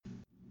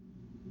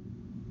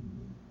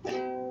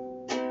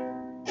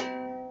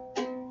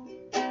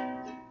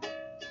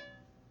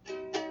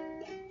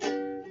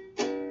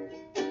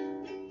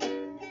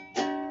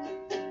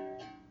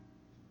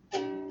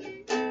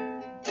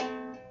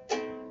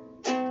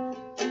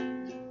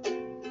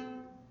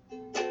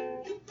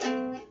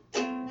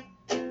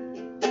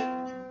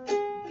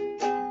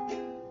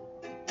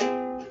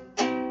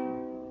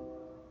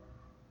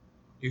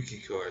Yuki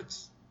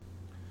Chords.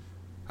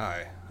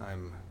 Hi,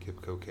 I'm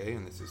Kipco K,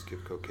 and this is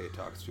Kipco K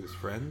Talks to His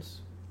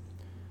Friends.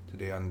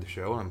 Today on the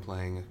show, I'm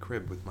playing a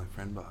crib with my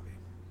friend Bobby.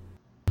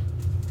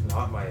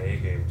 Not my A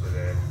game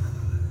today.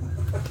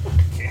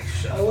 Can't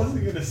shuffle. I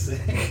wasn't gonna say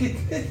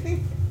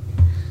anything.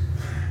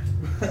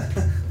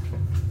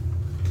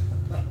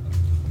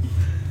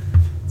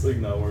 It's like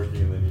not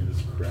working, and then you're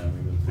just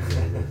cramming them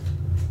together.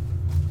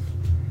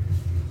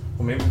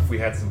 Well, maybe if we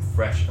had a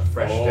fresh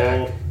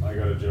deck. I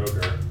got a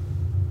joker.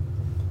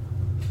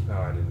 No,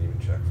 I didn't even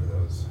check for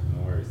those.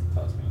 No worries,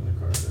 toss me another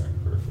card there.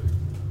 Perfect.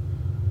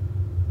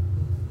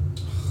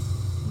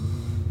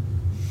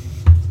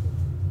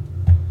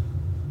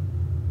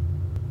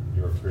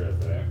 You're a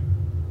crib, eh?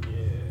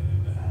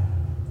 Yeah.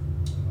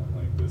 I don't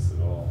like this at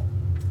all.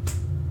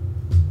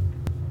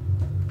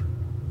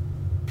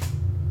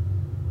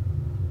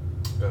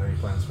 Got any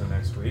plans for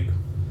next week?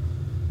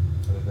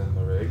 Other than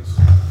the rigs?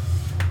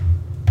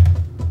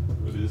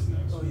 What is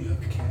next? Oh, you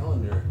have a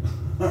calendar.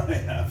 I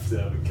have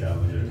to have a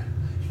calendar.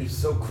 You're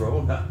so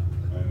grown up.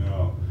 I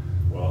know.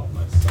 Well,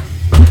 my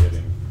son's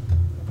getting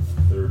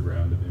third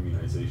round of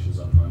immunizations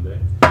on Monday.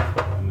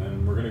 And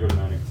then we're going to go to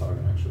Manitowoc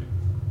actually.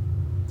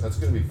 That's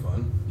gonna be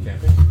fun.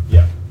 Camping?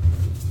 Yeah.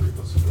 The three of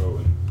us will go,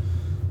 and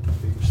I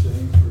think we're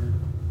staying for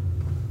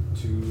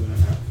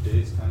 2.5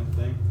 days kind of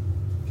thing.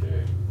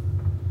 Okay.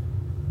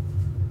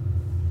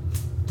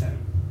 10.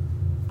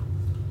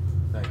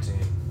 19.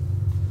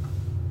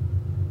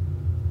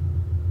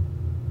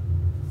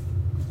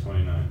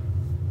 29.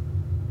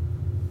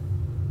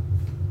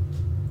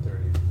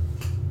 30.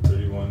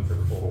 31 for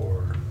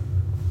 4.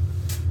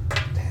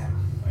 Damn.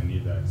 I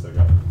need that because I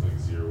got like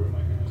 0 in my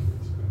hand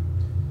basically.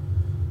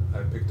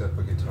 I picked up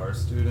a guitar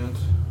student.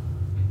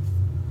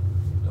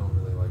 Don't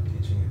really like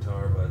teaching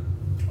guitar, but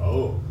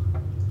Oh.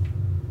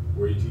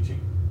 Where are you teaching?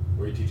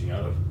 Where are you teaching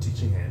out of?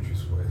 teaching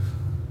Andrew's wife.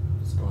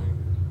 Just going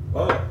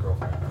Oh.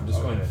 girlfriend. I'm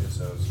just going to his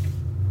house.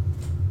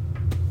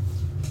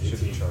 Should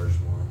have 18. charged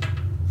more.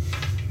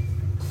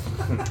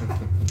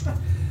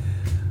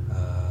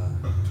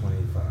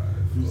 25.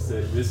 You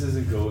said this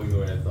isn't going the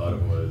way I thought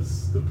it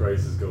was. The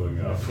price is going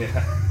up.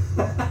 Yeah.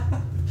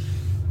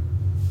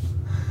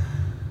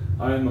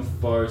 I am a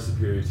far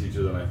superior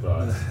teacher than I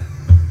thought.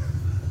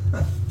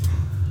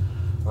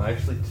 I'm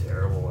actually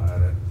terrible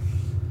at it.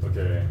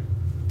 Okay.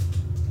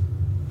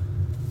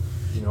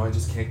 You know, I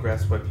just can't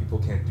grasp why people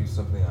can't do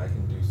something I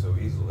can do so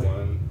easily.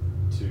 1,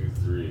 2,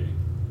 3.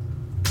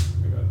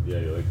 I got, yeah,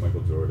 you're like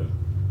Michael Jordan.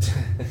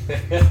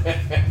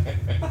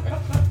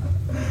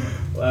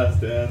 Last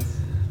Dance.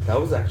 That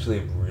was actually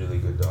a really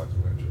good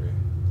documentary.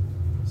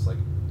 I was like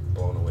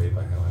blown away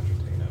by how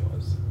entertained I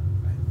was.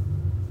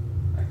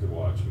 I could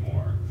watch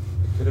more.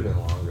 It could have been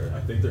longer. I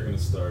think they're gonna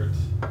start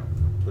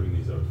putting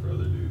these out for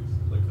other dudes,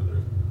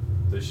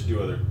 they should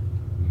do other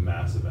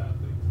massive athletes.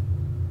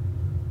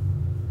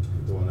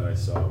 The one that I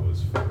saw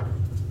was for, I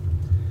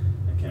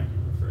can't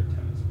remember, for a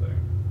tennis player.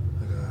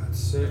 I got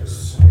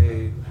 6,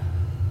 8,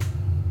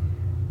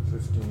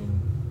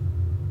 15,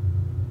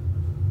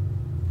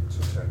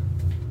 so 10.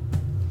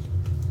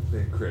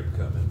 Big crib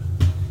coming.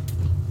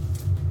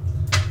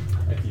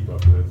 I keep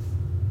up with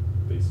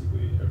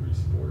basically every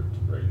sport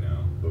right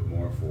now, but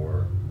more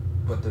for,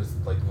 But there's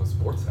like no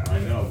sports I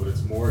happening. know, but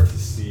it's more to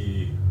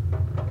see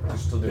They're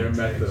still their doing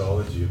trades.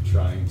 methodology of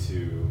trying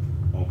to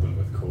open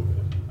with COVID.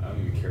 I don't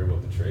even care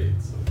about the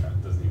trades, so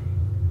that doesn't even.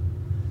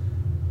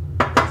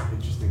 It's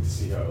interesting to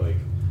see how, like.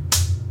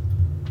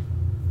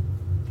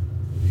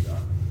 What do you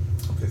got?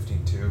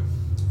 15-2,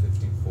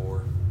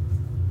 15-4.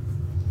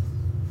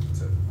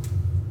 That's it.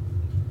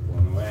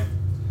 Blown away.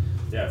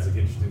 Yeah, it's like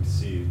interesting to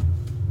see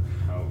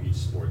how each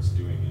sport's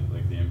doing it.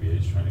 Like the NBA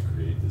is trying to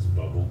create this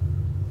bubble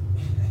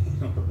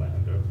in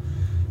Orlando,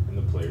 and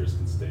the players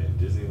can stay in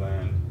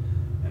Disneyland,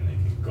 and they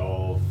can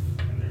golf,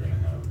 and they're gonna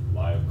have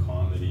live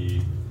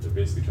comedy. They're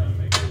basically trying to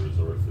make it a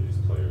resort for these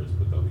players,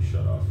 but they'll be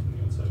shut off from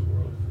the outside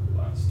world for the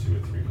last 2 or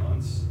 3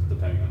 months,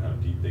 depending on how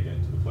deep they get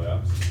into the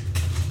playoffs.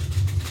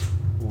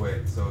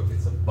 Wait, so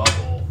it's a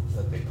bubble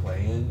that they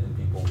play in and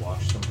people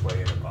watch them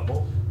play in a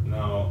bubble?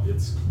 No,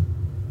 it's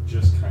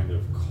just kind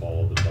of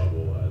called a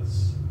bubble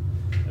as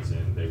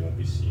in they won't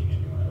be seeing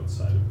anyone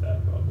outside of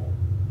that bubble.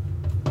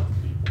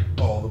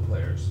 People. All the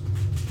players.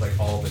 Like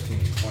all the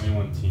teams.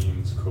 21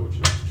 teams,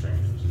 coaches,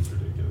 trainers. It's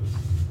ridiculous.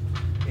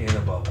 In a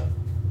bubble.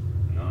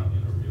 Not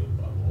in a real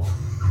bubble.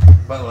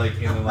 But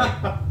like in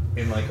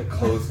like a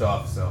closed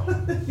off zone.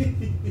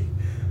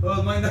 Well,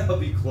 it might not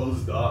be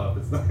closed off.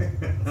 It's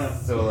not.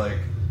 So like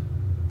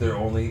they're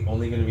only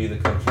gonna be the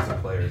coaches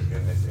and players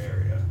in this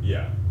area.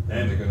 Yeah.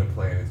 And they're gonna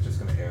play and it's just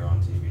gonna air on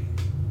TV.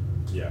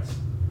 Yes.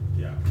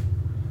 Yeah.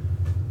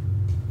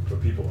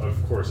 But people,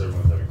 of course,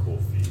 everyone's having cool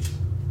feet,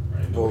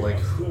 right? Well, Nobody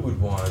like wants who to-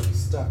 would want to be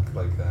stuck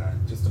like that?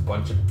 Just a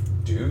bunch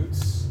of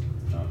dudes?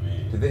 Not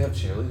me. Did they have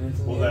cheerleaders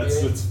in Well, the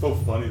that's NBA? it's so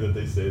funny that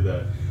they say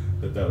that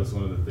was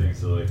one of the things.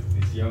 So like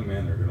these young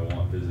men are gonna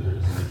want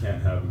visitors, and they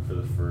can't have them for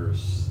the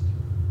first,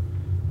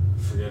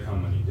 forget how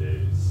many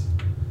days.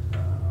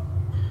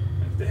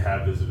 And if they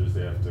have visitors,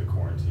 they have to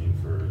quarantine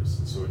for,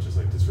 so it just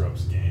like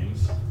disrupts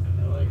games, and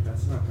they're like,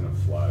 that's not gonna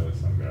fly with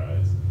some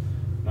guys.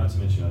 Not to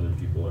mention other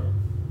people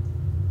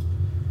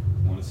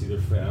want to see their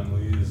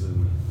families,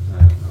 and I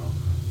don't know.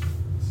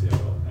 See how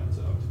it all pans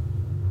out.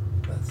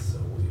 That's so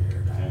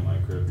weird. Hey, my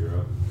crib, you're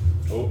up.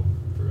 Oh,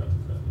 forgot to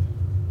cut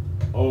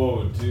you.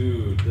 Oh,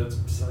 dude, that's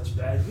such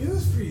bad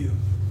news for you.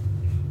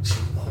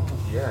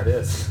 Yeah, it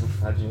is.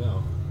 How'd you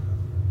know?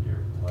 Your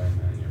play,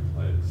 man, your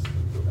play is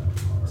go down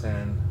hard.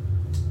 10,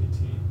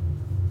 18.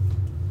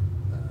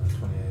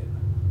 28.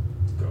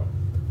 Go.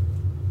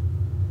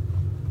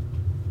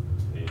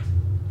 8.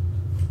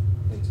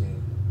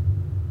 18.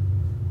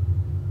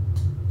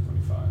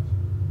 25.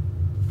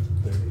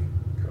 30.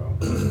 Go.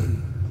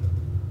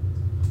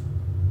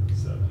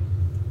 7.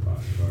 Box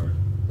card.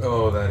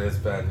 Oh, that is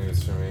bad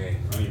news for me.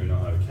 I don't even know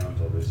how to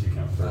count all this. You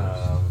count first.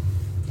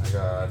 I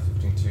got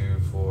 15, 2,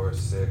 4,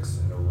 6,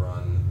 and a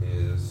run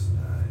is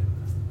 9.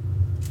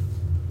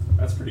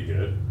 That's pretty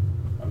good.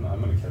 I'm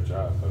going to catch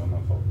up. I don't know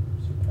if I'll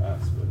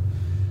surpass, but...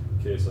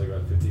 Okay, so I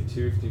got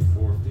 52,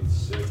 54,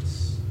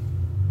 56,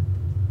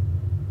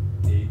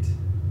 8,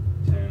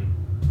 10,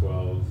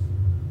 12,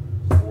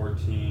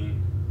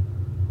 14,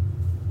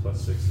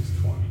 plus 6 is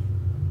 20.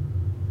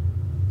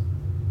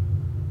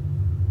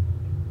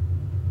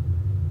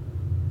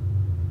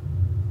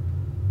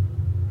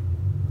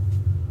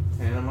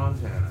 Hannah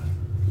Montana.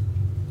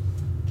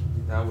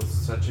 That was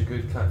such a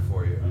good cut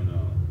for you. I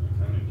know.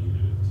 I kind of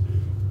needed it too.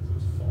 It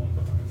was falling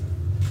behind there.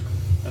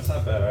 That's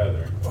not bad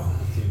either.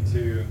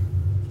 15-2,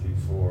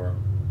 15-4,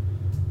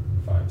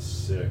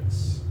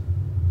 5-6,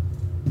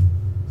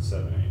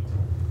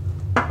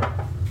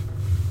 7-8.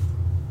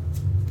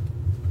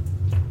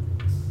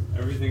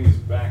 Everything is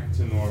back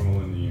to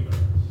normal in the universe.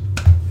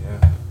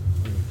 Yeah,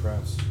 I'm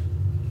impressed.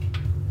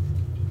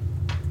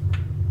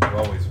 You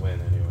always win,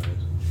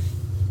 anyways.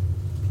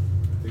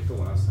 I think the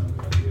last time we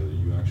got together,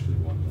 you actually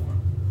won more.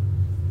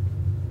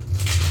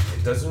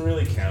 It doesn't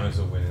really count as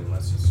a win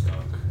unless you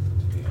skunk,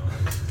 to be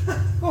honest.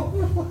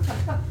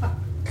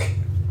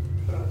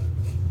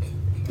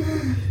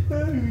 Who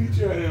are you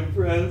trying to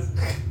impress?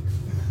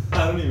 I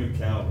don't even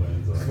count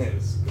wins on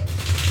this.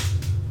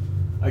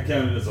 I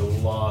count it as a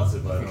loss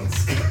if I don't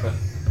skunk.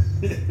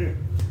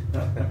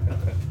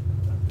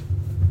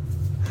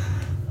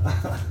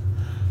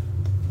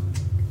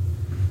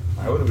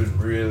 I would have been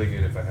really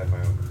good if I had my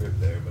own crib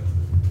there, but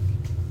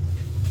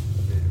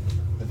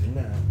I did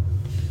not.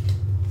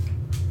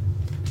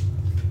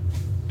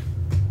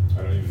 I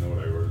don't even know what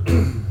I ordered.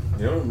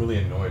 You know what I'm really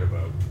annoyed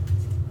about?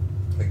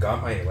 I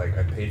got my,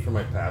 I paid for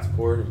my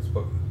passport, it was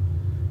booked,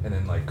 and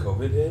then,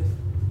 COVID hit.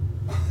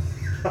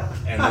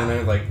 And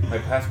then my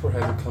passport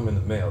hasn't come in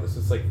the mail. This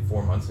was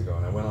 4 months ago,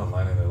 and I went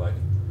online and they're like,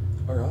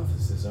 our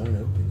offices aren't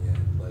open yet.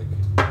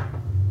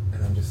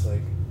 And I'm just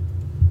like,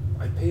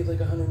 I paid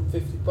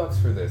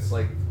 $150 for this.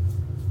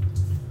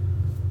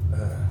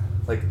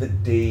 The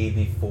day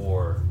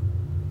before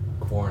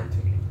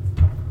quarantine.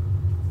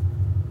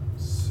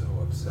 So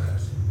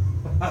upset.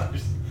 I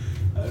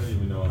don't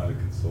even know how to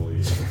console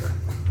you.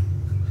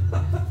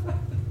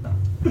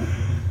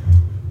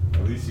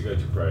 At least you got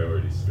your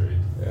priorities straight.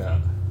 Yeah.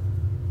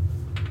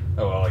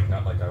 Oh, well,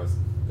 not like I was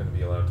going to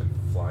be allowed to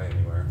fly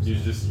anywhere. You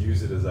just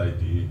use it as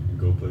ID and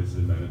go places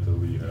in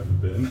Manitoba you haven't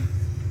been.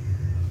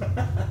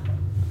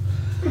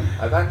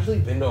 I've actually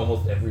been to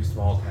almost every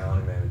small town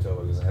in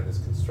Manitoba because I had this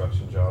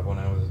construction job when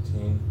I was a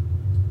teen.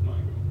 My God.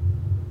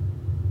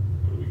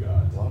 What do we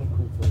got? A lot of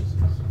cool places.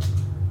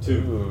 2.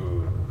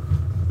 Ooh.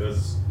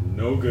 That's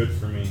no good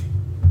for me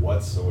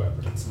whatsoever.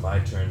 It's my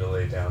turn to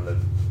lay down the...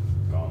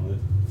 Gauntlet.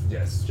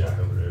 Yes, Jack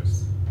of the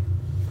Ribs.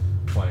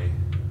 20.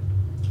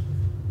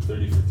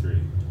 30 for 3.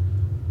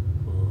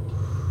 Ooh.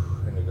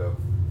 Indigo.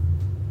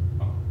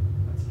 Oh,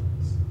 that's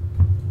nice.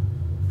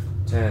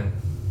 10.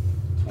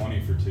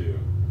 20 for 2.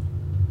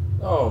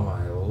 Oh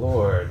my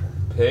lord.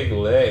 Pig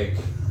leg.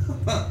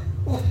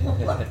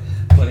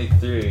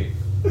 23.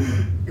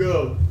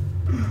 Go.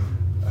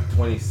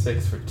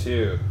 26 for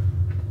 2.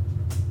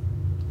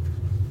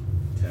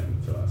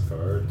 10 for last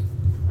card.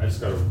 I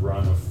just got a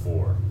run of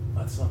 4.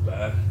 That's not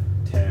bad.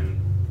 10,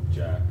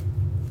 Jack,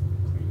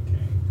 Queen,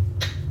 King.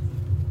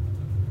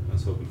 I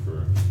was hoping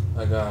for...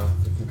 I got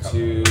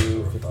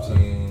 52,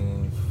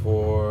 15,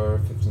 4,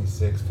 15,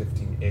 6,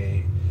 15,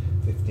 8,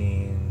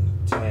 15,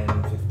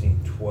 10, 15,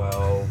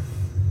 12,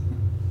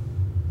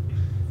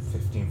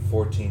 15,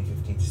 14,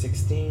 15,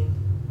 16.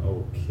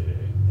 Okay.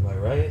 Am I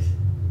right?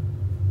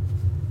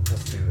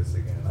 Let's do this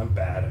again. I'm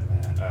bad at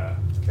math.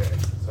 Okay,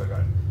 so I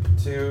got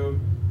 2,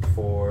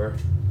 4.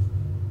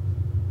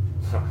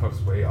 I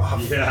was way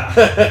off.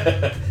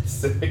 Yeah.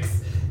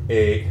 6,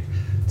 8,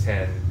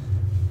 10,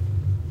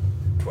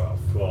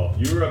 12. Well,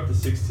 you were up to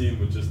 16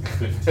 with just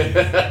 15.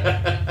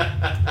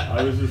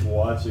 I was just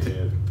watching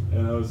it,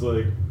 and I was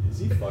like, is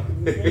he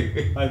fucking with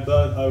me? I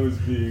thought I was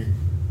being...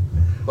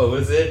 What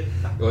was it?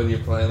 When you're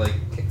playing,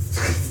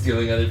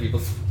 stealing other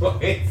people's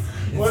points?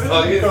 What as did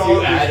long you as call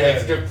you it add again?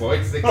 extra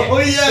points, they Oh,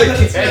 can't, yeah, they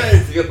that's can't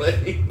right. steal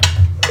any.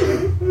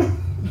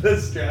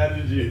 The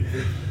strategy.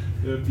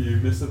 If you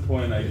miss a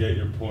point, I get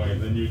your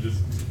point. Then you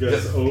just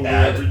guess over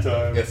add, every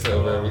time. Guess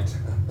over every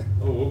time.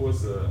 Oh, what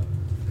was the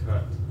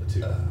cut? A 2.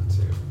 2.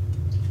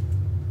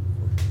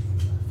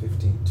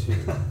 15, 2.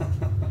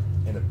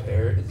 And a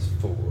pair is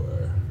 4.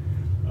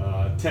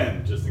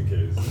 10, just in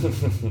case.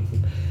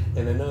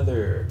 And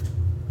another.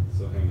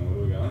 So hang on, what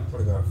do we got?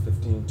 What do I got?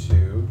 15,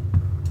 2.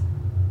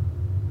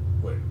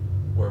 Wait,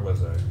 where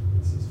was I?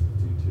 This is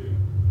 15,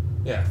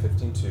 2. Yeah,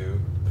 15, 2.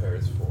 Pair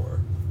is 4.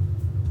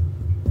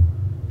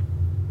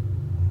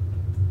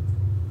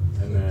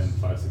 And then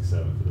 5, 6,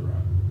 7 for the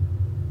run.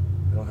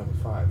 I don't have a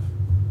 5. 1,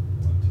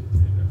 2,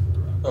 3 there for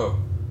the run. Oh.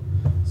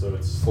 So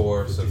it's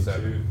 4, 15, so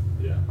 7.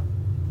 2. Yeah.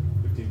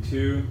 15,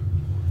 2.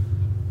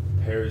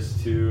 Pair is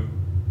 2.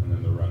 And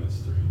then the run is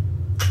 3.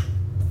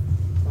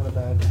 Not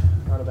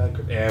a bad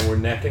grip. And we're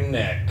neck and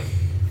neck.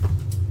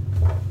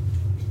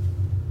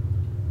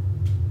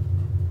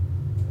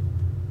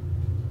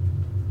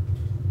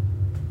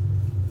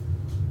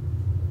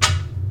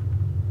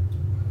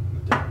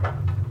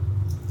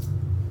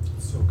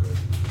 So good.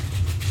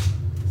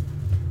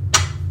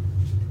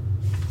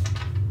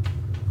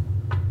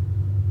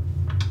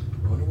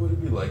 I wonder what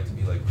it'd be like to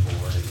be like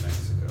born in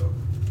Mexico.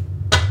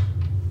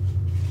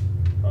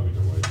 Probably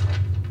delightful.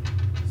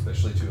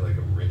 Especially to like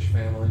a rich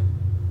family.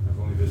 I've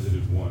only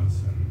visited once,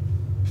 and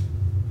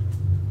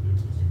it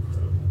was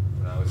incredible.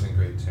 When I was in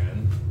grade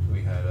 10,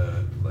 we had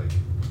a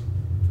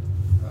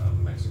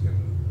Mexican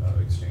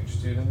exchange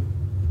student,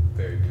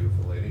 very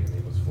beautiful lady. Her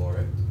name was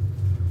Flora.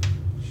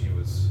 She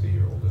was a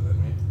year older than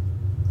me.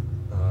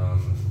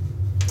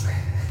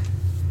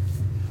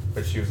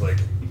 But she was like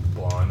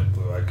blonde and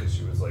blue-eyed because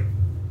she was like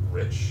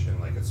rich and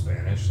like a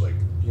Spanish, like,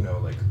 you know,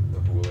 like the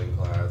ruling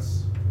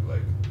class who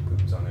like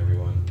poops on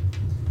everyone,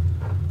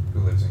 who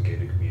lives in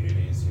gated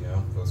communities, you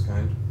know, those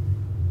kind.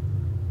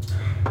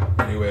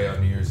 Anyway, on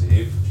New Year's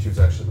Eve, she was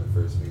actually my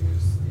first New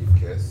Year's Eve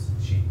kiss.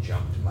 She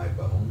jumped my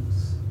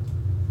bones.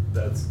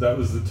 That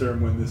was the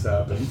term when this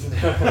happened.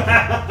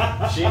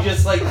 She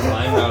just like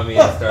climbed on me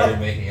and started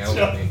making out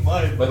with me.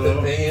 But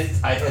the thing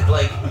is, I had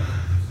like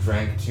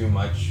drank too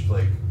much,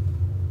 like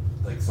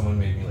someone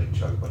made me like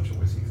chug a bunch of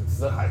whiskey. This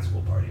is a high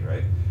school party,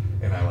 right?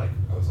 And I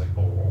was like,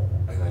 oh,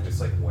 and I just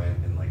like went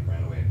and like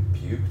ran away and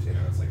puked, and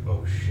I was like,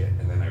 oh shit.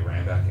 And then I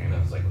ran back in and I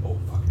was like, oh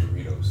fuck,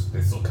 Doritos,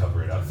 this will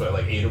cover it up. So I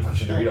like ate a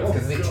bunch of Doritos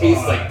because they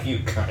taste like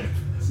puke kind of.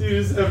 So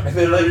you just have And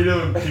then,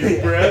 Dorito and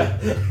puke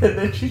bread? And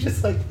then she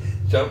just like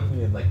jumped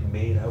me and like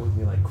made out with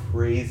me like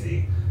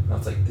crazy. And I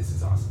was like, this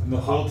is awesome. And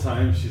the whole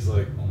time she's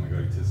like, oh my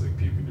god, it tastes like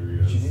puke and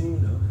Doritos. She didn't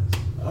even notice.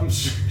 I'm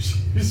sure she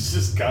was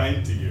just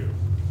kind to you.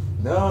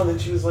 No, and then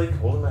she was like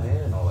holding my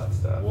hand and all that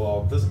stuff.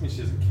 Well, it doesn't mean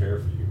she doesn't care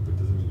for you, but it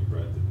doesn't mean your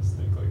breath didn't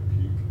stink like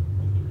puke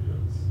and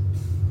Doritos.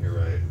 You're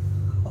right.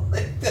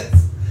 Like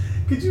that's.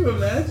 Could you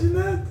imagine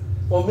that?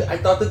 Well, I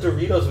thought the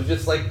Doritos would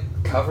just like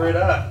cover it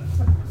up.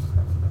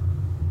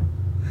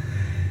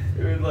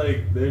 It would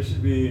like, there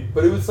should be.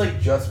 But it was like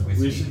just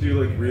whiskey. We should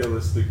do like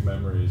realistic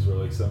memories where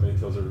like somebody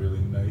tells a really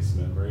nice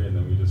memory and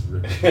then we just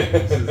rip it to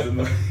pieces and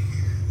like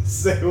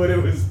say what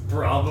it was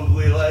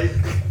probably like.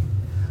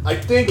 I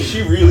think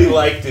she really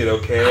liked it,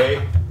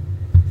 okay?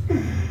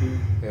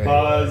 Anyway,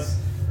 Pause.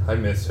 I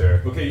miss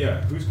her. Okay,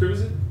 yeah. Whose crib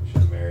is it?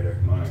 Should have married her.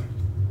 Mine.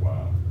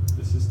 Wow.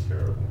 This is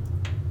terrible.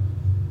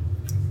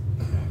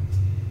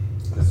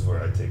 This is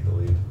where I take the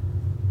lead.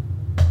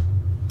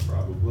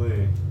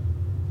 Probably.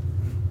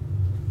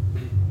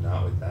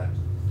 Not with that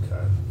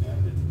cut. Yeah,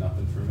 it did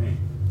nothing for me.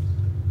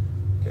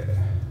 Okay.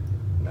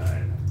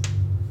 9.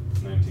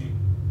 19.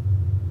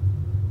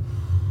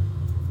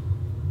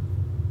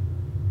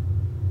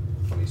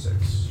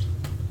 26.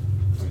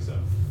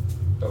 27.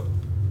 Oh.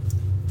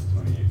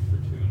 28 for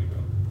 2 and a go.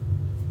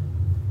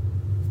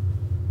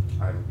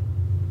 I'm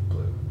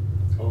blue.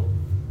 Oh.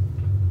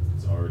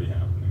 It's already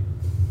happening.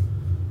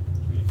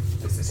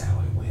 This is how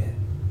I win.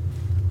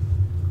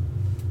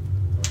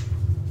 Oh,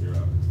 you're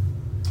up.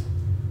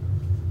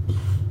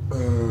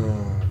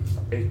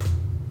 8.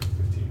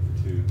 15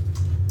 for 2.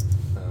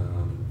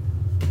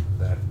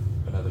 That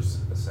another a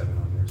 7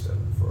 on your 7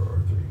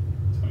 for 3.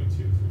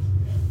 22 for,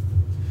 yeah.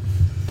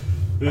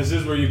 This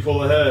is where you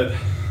pull ahead.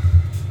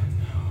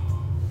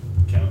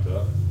 Count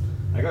up.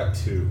 I got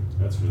 2.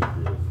 That's really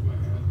brutal for my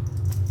hand.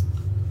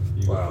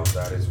 You Wow, go first.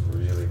 that is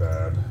really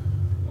bad.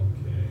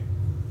 Okay.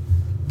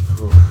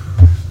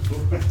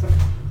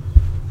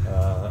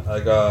 I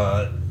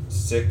got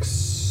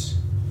 6.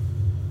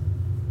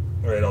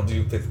 Alright, I'll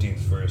do 15s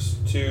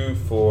first. 2,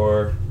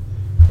 4,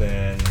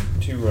 then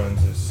 2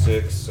 runs is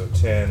 6, so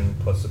 10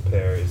 plus a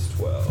pair is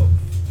 12.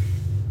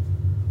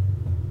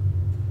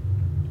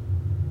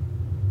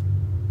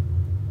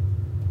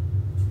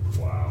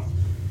 Wow.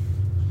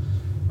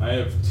 I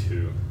have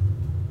 2.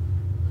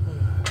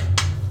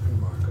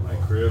 Remarkable. My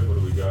crib, what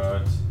do we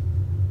got?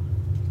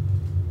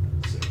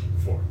 6,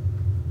 4.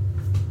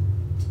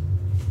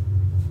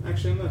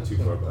 Actually, I'm not too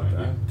far behind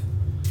you.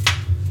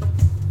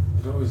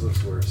 It always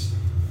looks worse.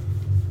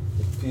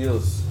 It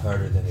feels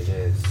harder than it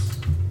is,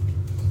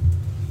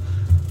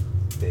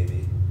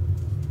 baby.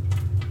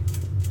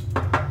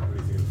 What do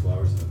you think of the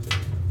flowers on the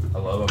table? I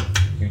love them.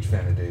 Huge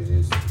fan of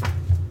daisies.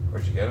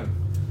 Where'd you get them?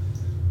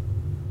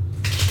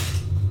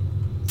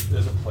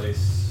 There's a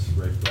place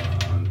right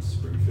on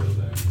Springfield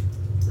and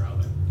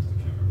Rowley.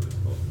 I can't remember what it's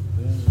called.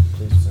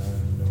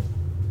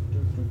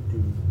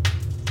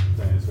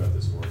 Diana's got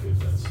this orchid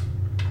that's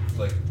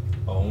Like,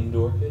 owned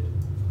orchid?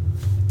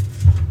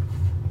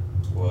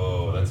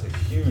 Whoa, that's a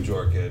huge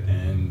orchid.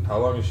 and How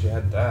long has she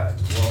had that?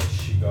 well,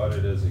 she got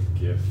it as a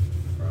gift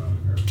from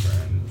her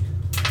friend,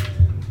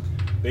 and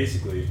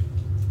basically,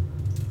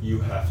 you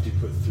have to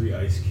put 3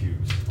 ice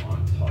cubes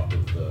on top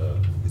of the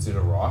Is it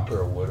a rock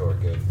or a wood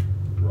orchid?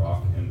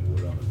 rock and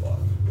wood on the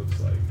bottom. It looks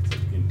like it's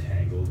like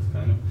entangled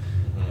kind of,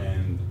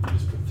 and you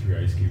just put 3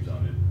 ice cubes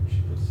on it.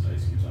 She puts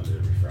ice cubes on it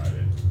every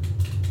Friday,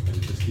 and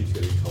it just keeps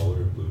getting taller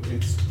and blooming.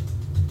 It's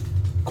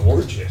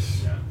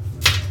gorgeous. Yeah.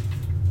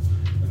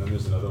 And then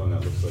there's another one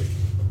that looks like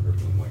a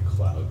rippling white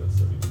cloud that's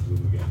starting to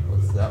bloom again.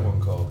 What's that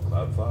one called?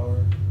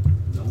 Cloudflower?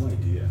 No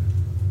idea.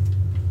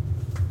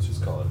 Let's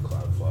just call it a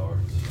cloudflower.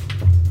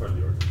 Part of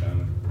the orchid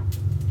family.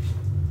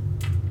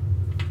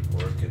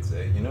 Orchids,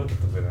 eh? You know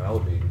that the vanilla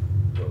bean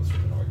grows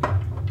from an orchid?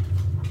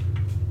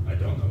 I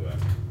don't know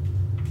that.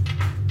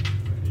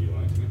 Are you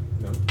lying to me?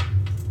 No.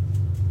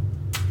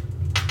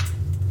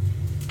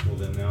 Well,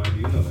 then now I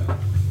do know that.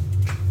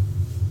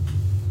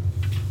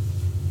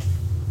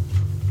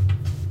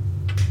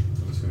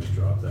 I'm just gonna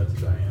drop that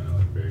to Diana,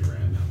 like very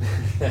random.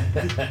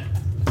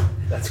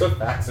 That's what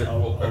facts are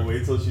for. I'll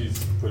wait till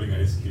she's putting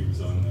ice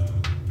cubes on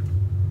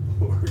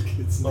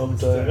orchids. On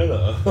next time.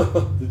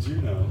 Diana. Did you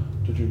know?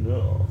 Did you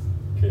know?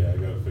 Okay, I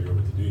gotta figure out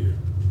what to do here.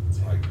 It's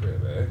my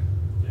crib, eh?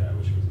 Yeah, I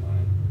wish it was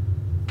mine.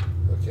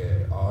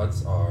 Okay,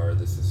 odds are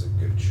this is a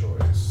good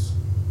choice.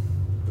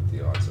 But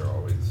the odds are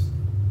always,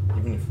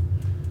 even if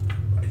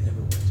I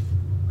never win.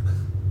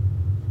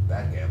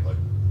 Bad gambling.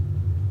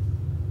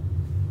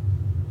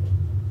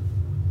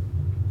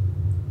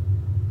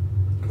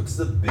 What's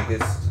the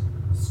biggest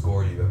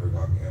score you've ever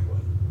got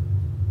gambling?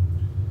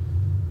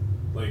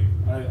 Like,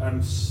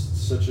 I'm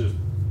such a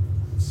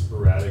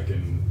sporadic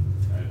and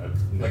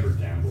I've never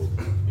gambled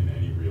in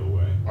any real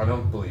way. I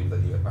don't believe that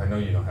you. I know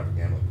you don't have a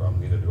gambling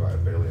problem. Neither do I. I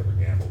barely ever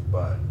gamble.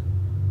 But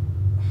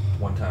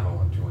one time I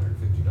won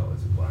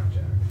 $250 in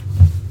blackjack.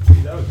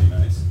 That would be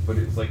nice. But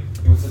it was like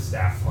it was a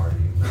staff party.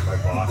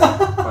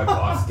 My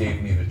boss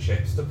gave me the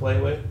chips to play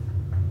with.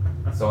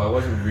 So I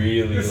wasn't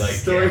really This like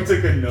story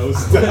gambling. took a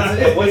nosedive.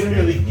 It wasn't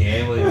really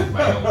gambling with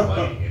my own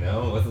money, you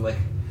know. It wasn't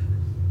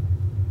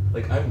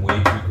like I'm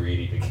way too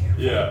greedy to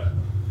gamble. Yeah.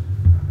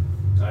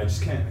 I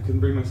just can't. I couldn't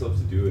bring myself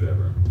to do it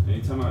ever.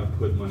 Anytime I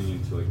put money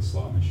into like a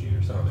slot machine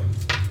or something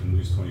and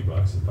lose $20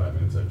 in 5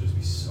 minutes, I'd just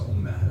be so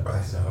mad at I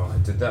myself. know. I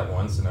did that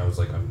once, and I was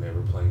like, I'm never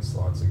playing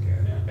slots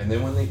again. Yeah. And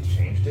then when they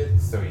changed it,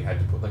 so you had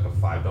to put like a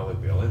 $5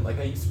 bill in. Like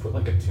I used to put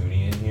like a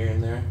toonie in here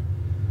and there,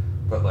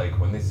 but like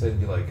when they said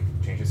you like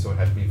change it so it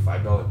had to be a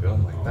 $5 bill,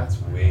 I'm like, Oh,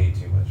 that's my way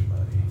too much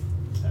money.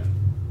 10.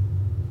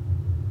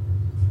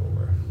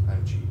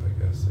 I'm cheap, I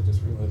guess. I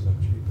just realized I'm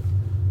cheap.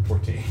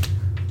 14.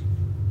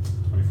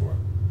 24.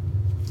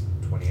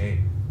 28.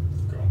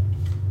 Go.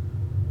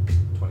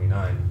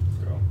 29.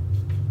 Go.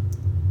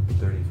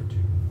 30 for 2.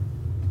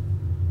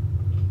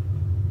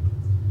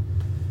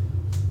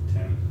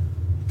 10.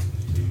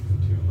 15 from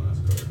 2 in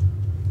last card.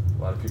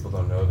 A lot of people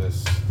don't know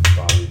this,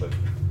 Bobby, but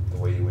the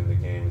way you win the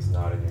game is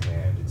not in your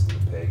hand, it's in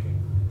the pegging.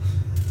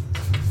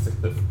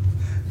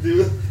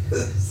 Do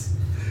this.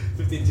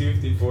 15, 2,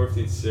 15, 4,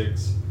 15,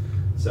 6,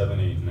 7,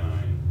 8,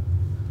 9.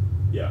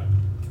 Yeah.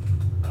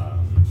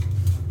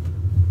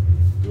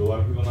 Do a lot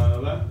of people not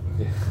know that?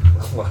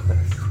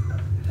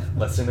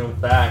 Lesson in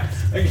fact.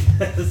 I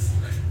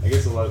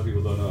guess a lot of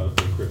people don't know how to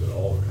play crib at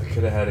all. I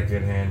could have had a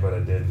good hand, but I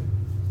didn't.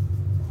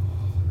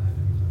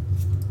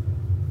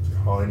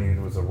 All I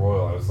needed was a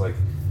royal. I was like,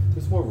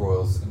 there's more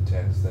royals and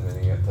tens than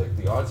any. Like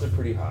the odds are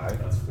pretty high.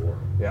 That's 4.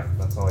 Yeah,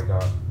 that's all I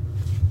got.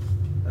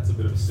 That's a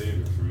bit of a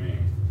savior for me,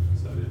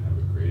 because I didn't have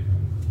a great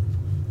hand.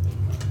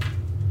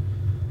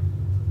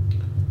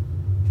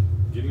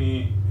 Give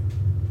me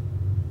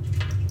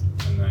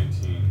a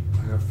 19.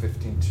 I got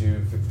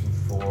 15-2,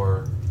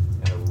 15-4,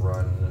 and a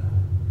run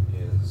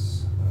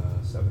is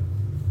 7.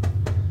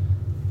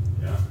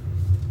 Yeah.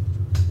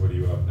 What are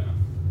you up now?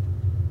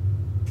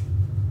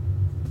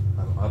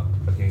 I'm up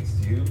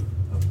against you.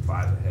 I'm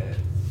 5 ahead.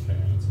 Okay,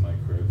 it's my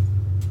crib.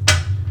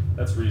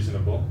 That's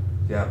reasonable.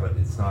 Yeah, but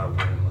it's not a win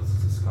unless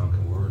it's a skunk,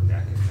 and we're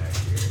neck and neck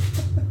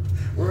here.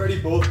 We're already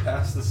both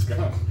past the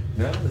skunk.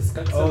 No, the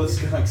skunk's Oh, over the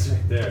here. skunk's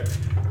right there.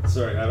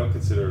 Sorry, I don't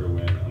consider it a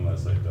win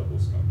unless I double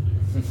skunk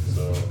you.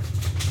 So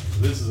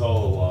this is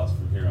all a loss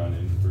from here on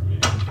in for me.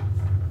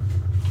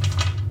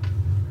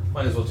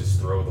 Might as well just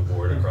throw the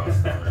board across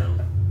the room.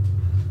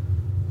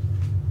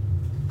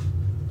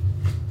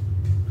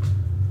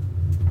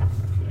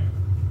 Okay.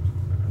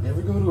 You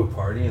ever go to a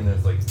party and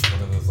there's like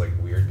one of those like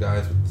weird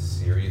guys with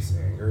serious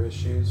anger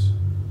issues?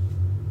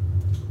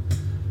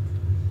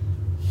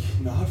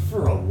 Not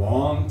for a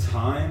long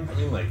time. I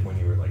mean like when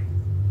you were like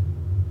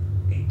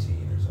 18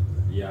 or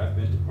something. Yeah, I've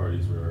been to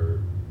parties where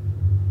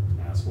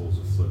assholes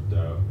have flipped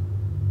out.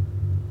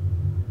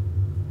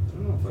 I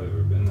don't know if I've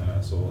ever been that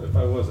asshole. If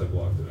I was, I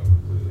blocked it out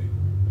completely.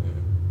 Yeah.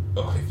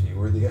 Oh, if you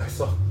were the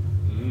asshole.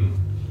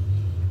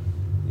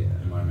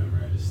 my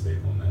memory, I just stayed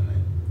home that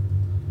night.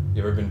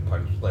 You ever been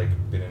punched, like,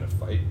 been in a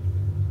fight?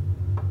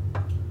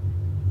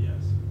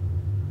 Yes.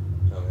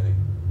 How many?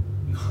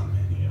 Not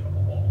many at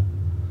all.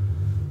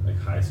 Like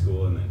high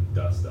school and then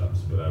dust-ups,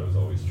 but I was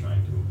always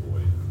trying to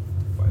avoid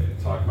Fighting.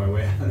 talk my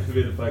way out of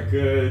it if I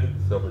could.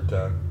 Silver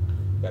tongue.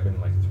 I've been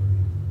in, like,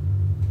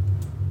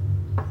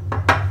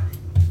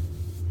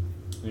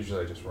 3.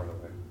 Usually I just run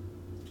away.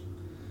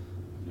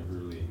 Never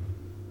really.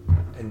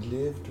 And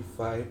live to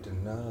fight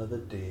another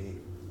day.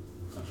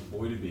 I've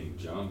avoided being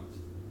jumped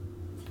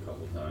a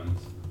couple times.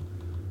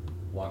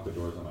 Locked the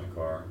doors on my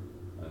car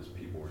as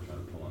people were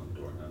trying to pull on the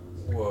door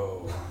handles.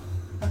 Whoa.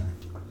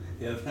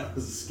 Yeah, that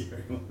was a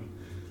scary one.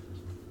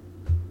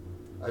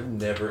 I've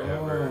never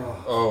ever.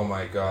 Oh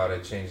my god, I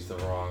changed the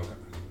wrong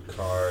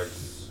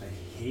cards. I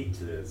hate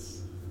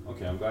this.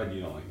 Okay, I'm glad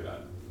you don't like it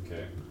either.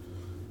 Okay.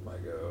 My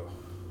go.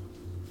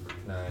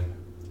 9.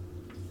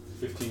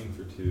 15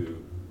 for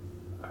 2.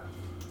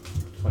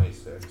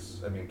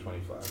 26. I mean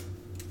 25.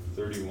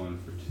 31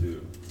 for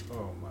 2.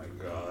 Oh my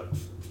god.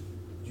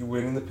 You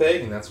win in the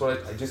pegging. That's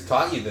what I just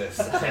taught you this.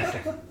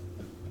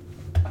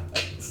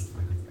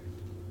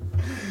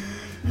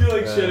 You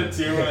like shed a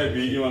tear when I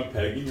beat you on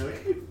pegging. You're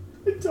like,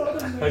 I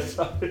taught him this.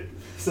 I taught it.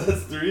 So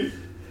that's 3?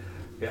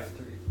 Yeah,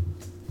 3.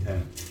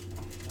 10.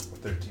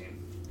 13.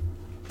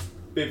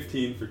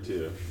 15 for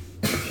 2.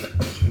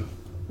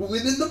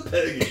 Winning the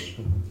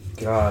pegging.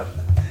 God.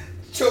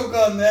 Choke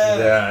on that.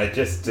 Yeah, I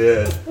just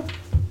did.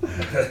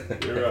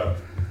 You're up.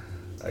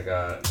 I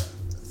got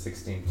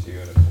 16-2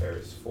 and a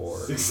Paris 4.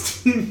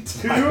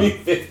 16-2? I mean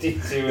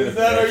 52 and a Is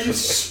that, are Paris you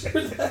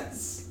 4. sure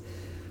that's...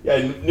 Yeah,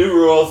 new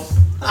rules.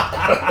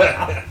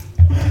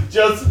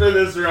 Just for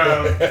this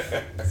round.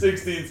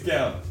 16s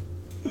count.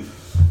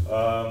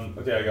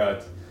 Okay, I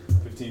got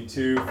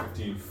 15-2,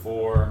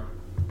 15-4,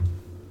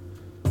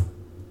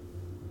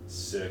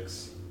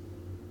 6.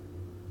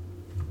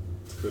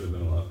 Could have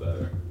been a lot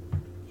better.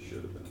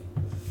 Should have been a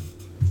lot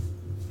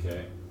better.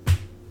 Okay.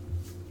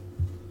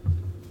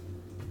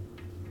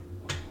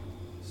 Oh,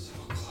 so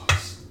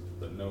close.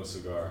 But no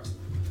cigar.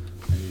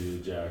 I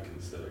needed a jack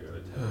instead. I got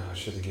a 10. I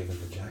should have given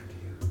the jack to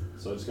you.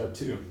 So I just got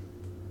 2.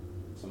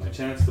 So my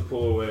chance to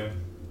pull away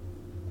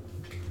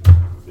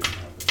didn't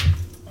happen.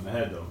 I'm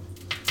ahead though.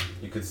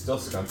 You could still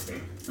skunk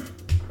me.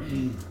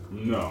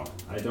 No,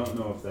 I don't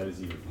know if that is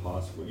even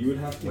possible. You would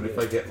have to. What if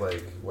I get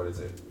like, what is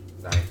it,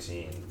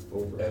 19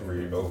 Over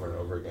and over and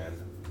over again?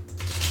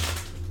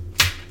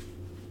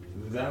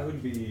 That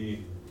would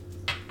be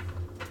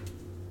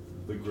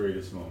the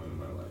greatest moment in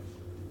my life.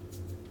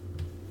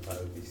 That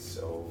would be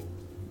so.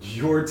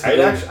 Your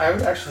I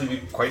would actually be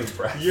quite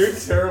impressed. Your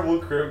terrible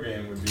crib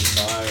game would be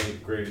my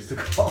greatest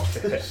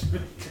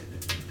accomplishment.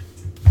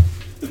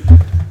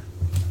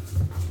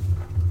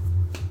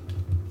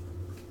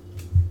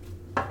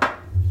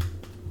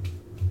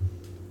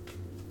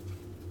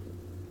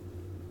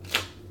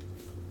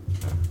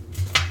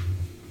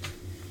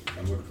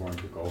 I'm looking forward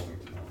to golfing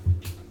tomorrow.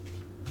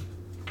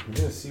 I'm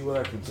gonna see what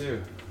I can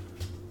do.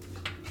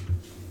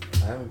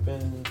 I haven't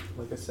been,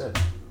 like I said.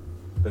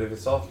 But if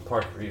it's all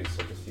par 3,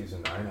 so just use a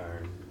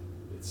 9-iron.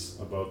 It's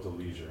about the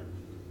leisure,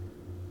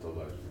 the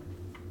leisure.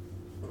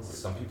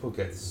 Some people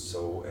get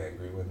so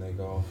angry when they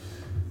golf.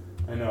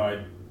 I know.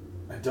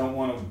 I don't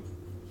want to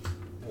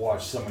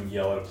watch someone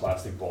yell at a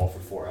plastic ball for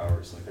 4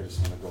 hours. Like I just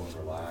want to go and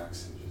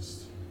relax and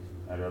just.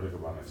 I'd rather go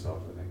by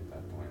myself. I think at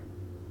that point.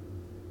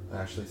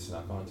 I actually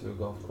snuck onto a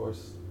golf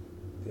course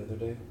the other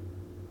day,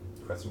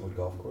 Crescentwood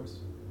Golf Course,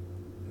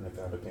 and I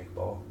found a pink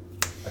ball.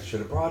 I should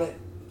have brought it.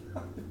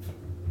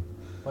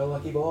 My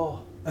lucky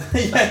ball.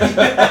 You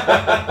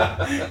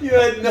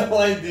had no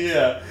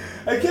idea.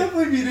 I can't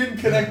believe you didn't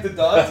connect the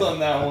dots on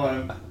that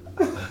one.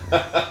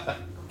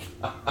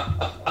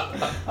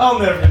 I'll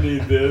never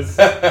need this.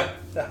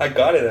 I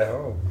got it at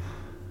home.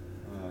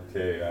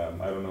 Okay,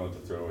 I don't know what to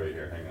throw away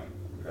here. Hang on.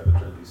 We gotta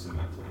try to do some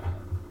mental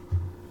math.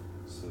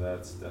 So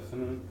that's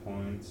definite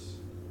points.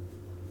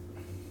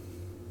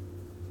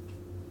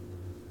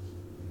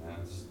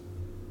 That's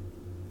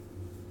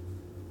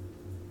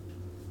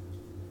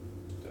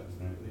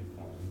definitely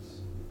points.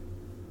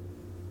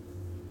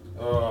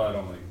 Oh, I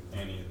don't like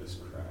any of this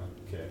crap.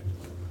 Okay.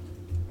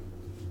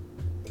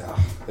 Ah,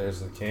 there's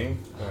the king.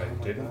 I Oh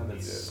my didn't God, need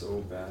that's it.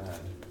 so bad.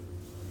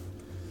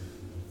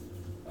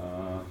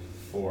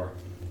 4.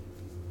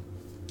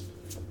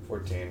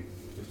 14.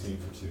 15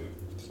 for 2.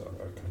 So I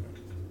kind of.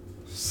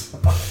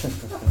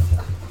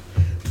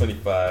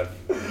 25.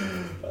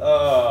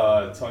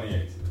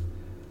 28.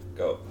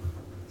 Go.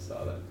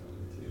 Saw that.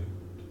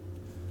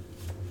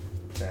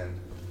 10.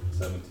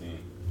 17.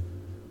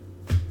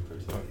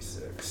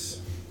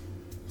 26.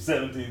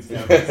 17's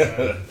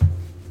counting.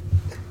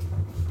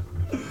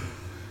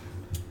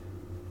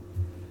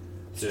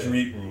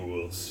 Street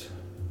rules.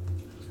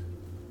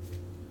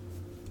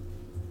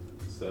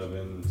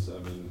 7.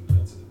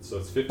 That's it. So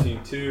it's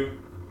 15-2,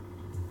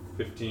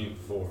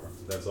 15-4.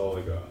 That's all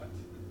I got.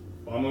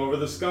 I'm over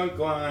the skunk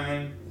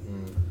line.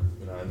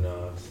 I'm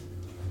not.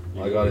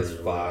 All I got is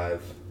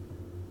 5.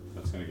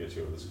 That's gonna get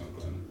you over the skunk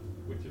line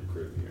with your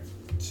crib here.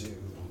 2,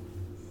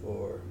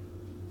 4,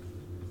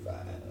 5.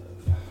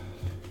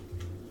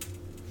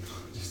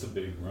 Just a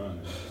big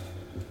run.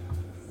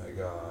 I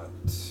got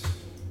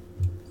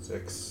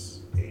 6,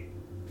 8.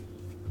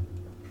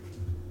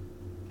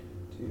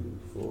 2,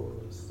 4,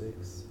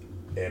 6.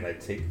 And I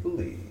take the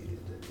lead.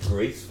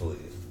 Gracefully,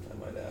 I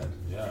might add.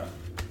 Yeah.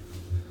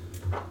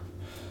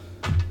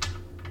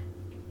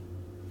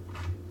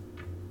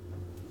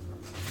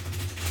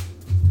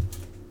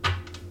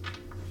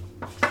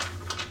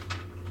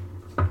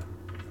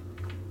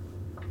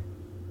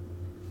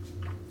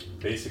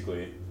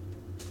 Basically,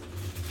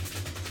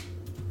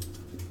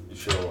 you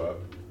show up,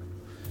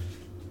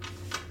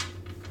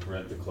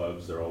 rent the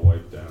clubs, they're all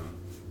wiped down.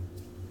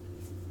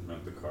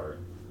 Rent the cart,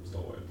 it's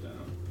all wiped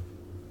down.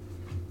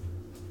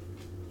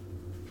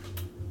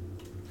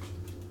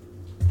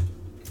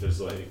 There's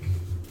like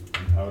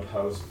an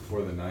outhouse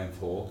before the 9th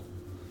hole,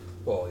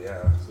 Well,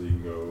 yeah. so you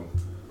can go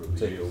relieve.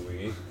 Take a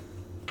wee.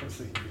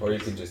 Or you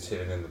can just hit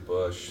it in the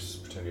bush,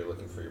 just pretend you're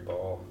looking for your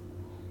ball. Oh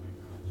my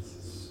god, this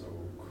is so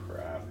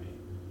crappy.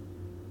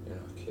 You're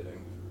not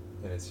kidding.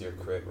 And it's your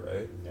crib,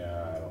 right?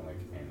 Yeah, I don't like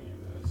any of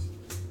this.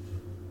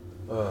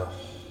 Ugh.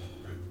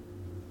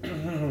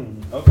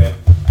 Okay.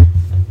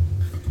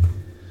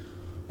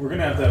 We're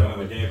gonna have to have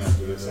another game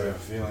after this, I have a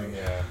feeling.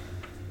 Yeah.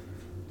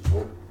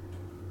 Oh.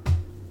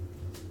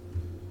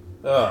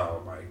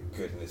 Oh my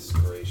goodness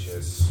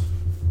gracious.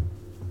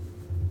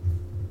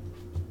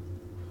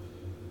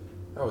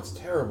 Oh, it's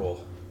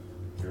terrible.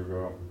 Here we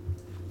go.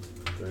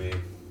 3.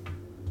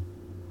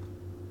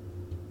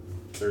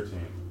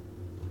 13.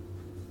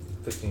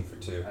 15 for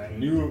 2. I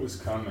knew it was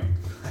coming.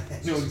 I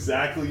know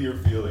exactly your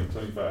feeling.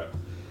 25.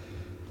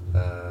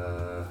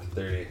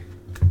 30.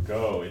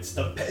 Go. It's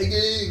the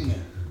pegging.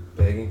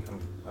 Begging.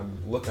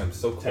 I'm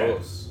so 10.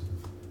 close.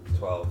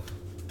 12.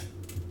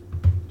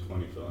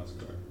 20 for last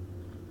card.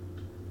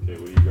 Okay,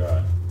 what do you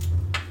got?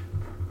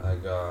 I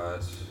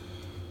got.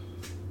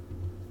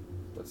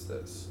 What's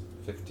this?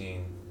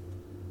 15.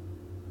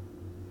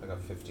 I got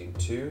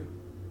 15-2.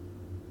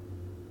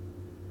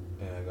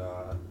 And I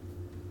got.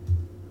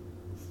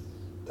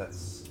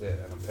 That's it.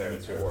 And a pair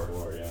of 4.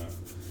 4, yeah.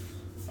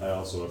 I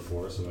also have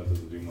 4, so that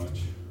doesn't do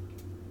much.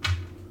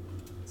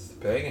 It's the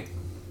begging.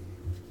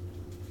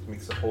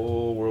 Makes a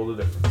whole world of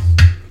difference.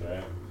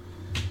 Okay.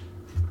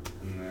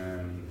 And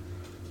then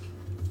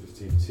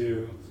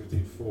 15-2,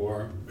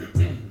 15-4,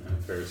 and a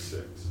pair of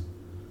 6.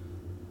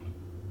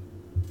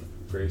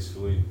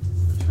 Gracefully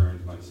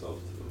returned myself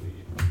to the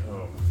lead.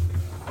 Oh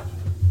my god.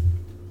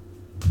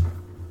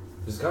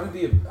 There's gotta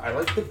be I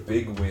like the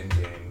big win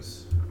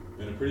games.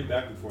 Been a pretty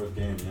back and forth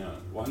game, yeah.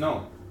 Why?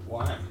 No.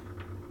 Why?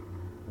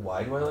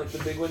 Why do I like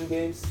the big win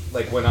games?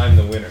 Like when I'm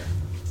the winner.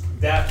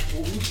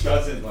 Who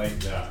doesn't like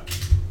that?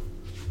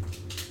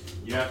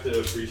 You have to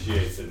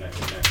appreciate the next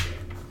game.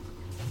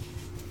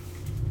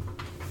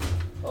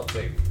 I'll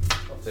take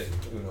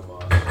Uno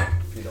Mas,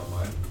 if you don't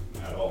mind.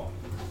 At all.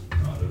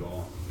 Not at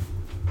all.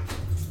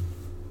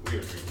 We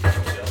are drinking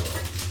Modelo.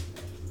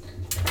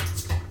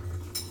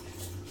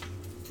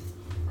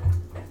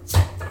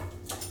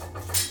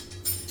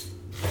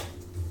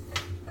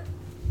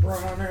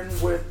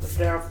 Running with the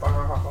devil.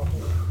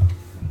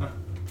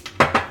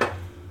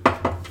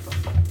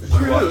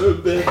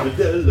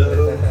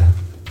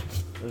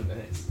 Oh,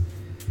 nice.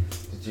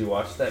 Did you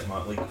watch that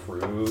Motley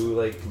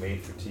Crue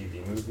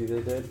made-for-TV movie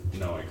they did?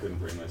 No, I couldn't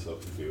bring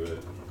myself to do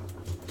it.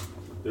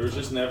 There was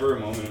just never a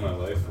moment in my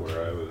life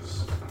where I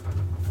was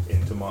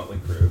Into Motley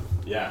Crue.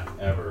 Yeah,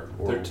 ever.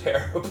 Or They're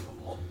terrible.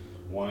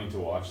 wanting to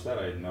watch that,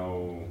 I had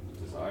no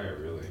desire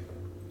really.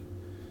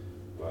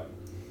 But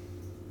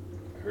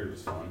I heard it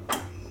was fun.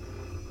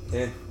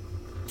 Yeah.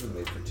 It's a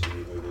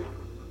made-for-TV movie.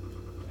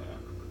 Yeah.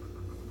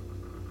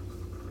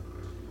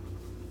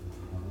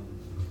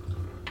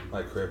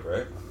 My crib,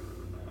 right?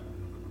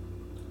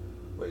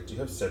 Wait, do you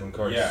have 7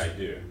 cards? Yeah, I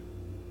do.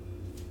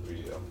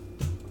 We do.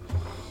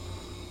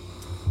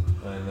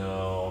 I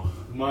know.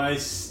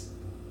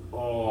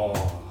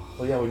 Oh.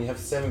 Well, yeah, when you have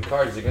 7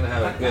 cards, you're gonna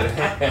have a good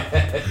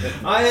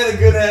hand. I had a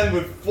good hand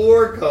with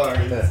 4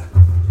 cards.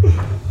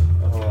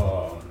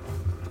 Oh.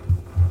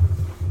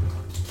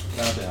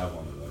 Not to have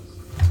one of those.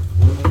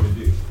 What am I gonna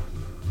do?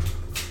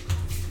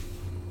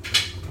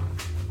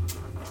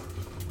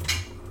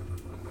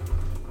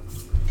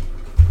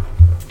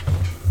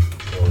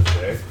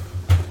 Okay.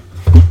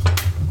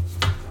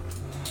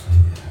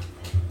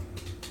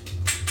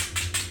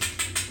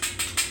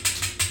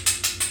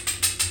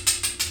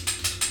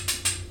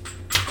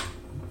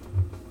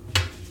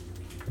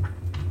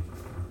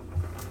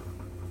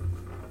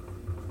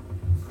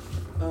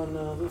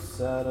 Another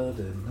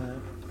Saturday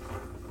night.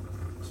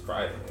 It's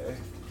Friday, eh?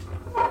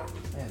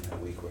 Man, that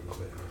week went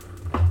quick.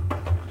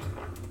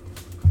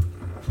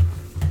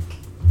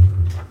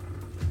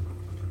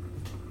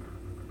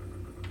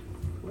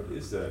 What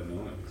is that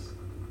noise?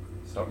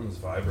 Something's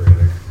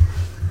vibrating.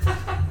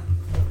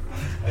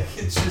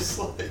 It's just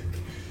like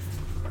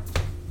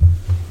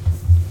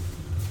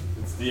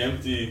it's the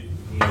empty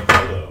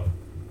Modelo.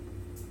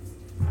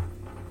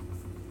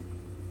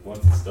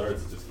 Once it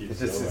starts, it just keeps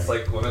going. It's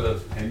like one of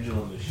those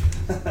pendulum machines.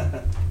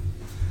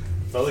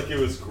 Felt like it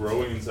was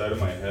growing inside of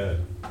my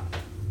head.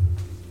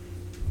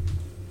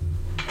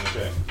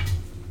 Okay.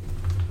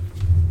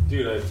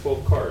 Dude, I have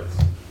 12 cards.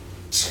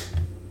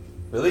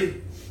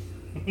 Really?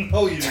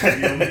 No, you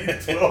only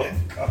need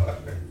 12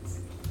 cards.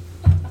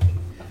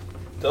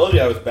 Told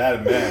you I was bad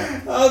at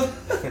math.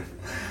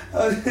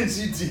 How did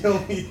you deal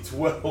me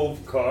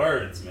 12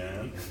 cards,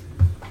 man?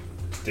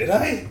 Did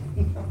I?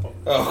 No.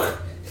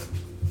 Oh.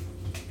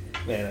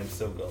 Man, I'm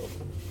so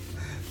gullible.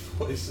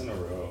 Twice in a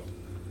row.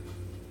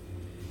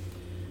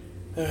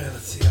 Alright,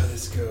 let's see how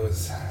this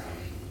goes. I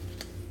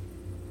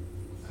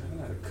haven't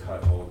had a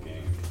cut all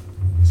game.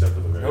 Except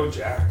for the very No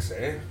jacks,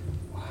 eh?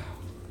 Wow.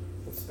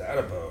 What's that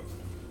about?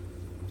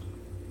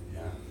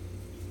 Yeah.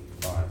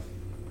 5.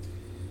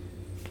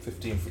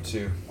 15 for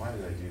 2. Why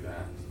did I do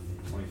that?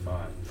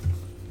 25.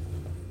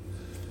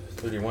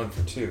 31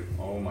 for 2.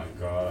 Oh my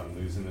god, I'm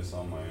losing this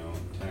on my own.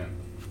 10.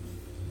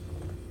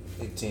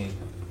 18.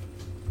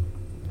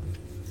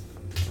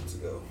 Let's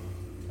go.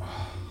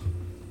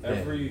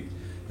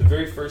 The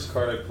very first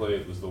card I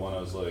played was the one I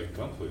was like,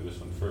 don't play this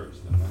one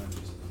first, and then I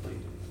just played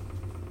it.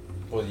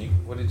 Well,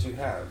 what did you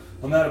have?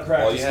 I'm out of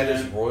practice, All you had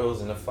man. is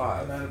Royals and a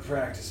 5. I'm out of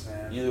practice,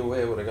 man. Either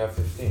way, I would have got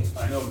 15.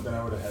 I know, but then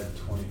I would have had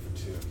 20 for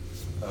 2.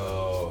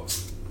 Oh.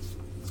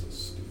 So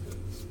stupid.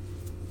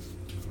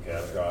 Okay,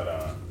 I've got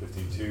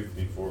 15-2,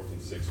 15-4, 15-6,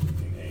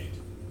 15-8.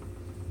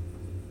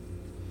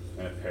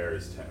 And a pair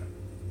is 10.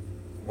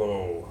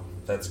 Whoa.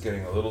 That's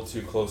getting a little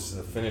too close to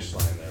the finish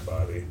line there,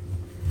 Bobby.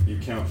 You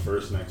count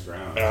first next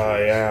round.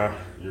 Yeah.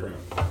 You're going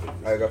to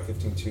I got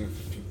 15-2,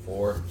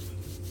 15-4.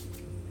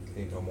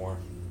 Okay, no more.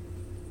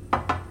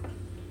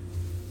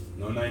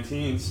 No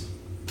 19s.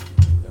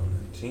 No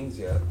 19s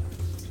yet.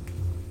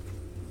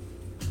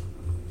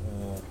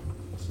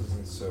 This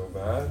isn't so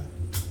bad.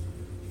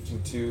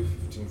 15-2,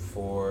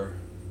 15-4.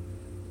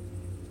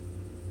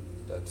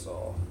 That's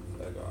all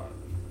I got.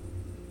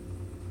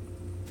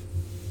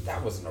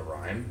 That wasn't a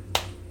rhyme.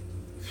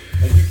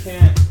 And you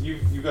can't,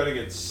 you got to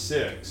get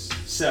 7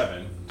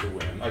 to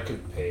win. I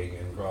could pay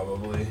again,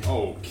 probably.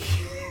 Okay.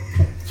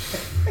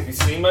 Have you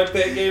seen my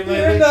pay game You're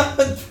lately? not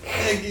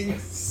pegging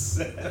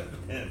 7.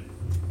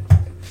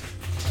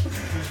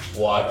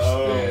 Watch this.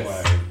 Oh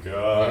my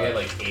god. I get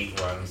like 8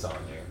 runs on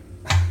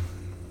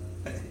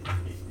you.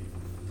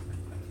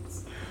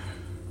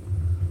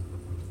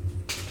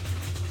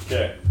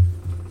 Okay.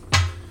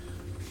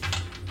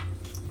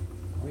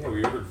 Oh yeah,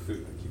 we ordered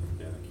food. I keep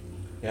forgetting.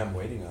 Yeah, I'm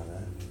waiting on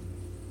that.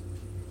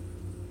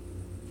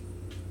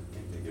 I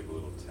think they give a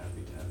little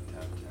tappy tap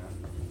tap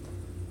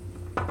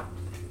tap.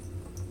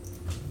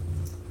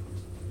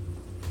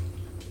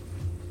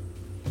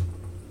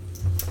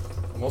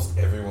 Almost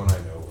everyone I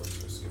know works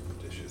for Skip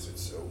the Dishes.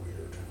 It's so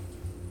weird.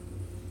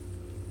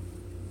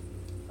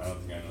 I don't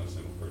think I know a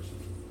single person.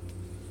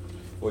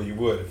 Well, you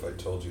would if I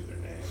told you their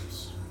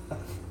names.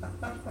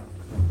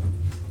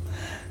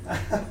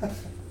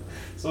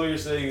 So what you're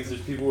saying is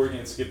there's people working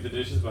at Skip the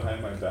Dishes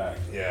behind my back.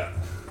 Yeah.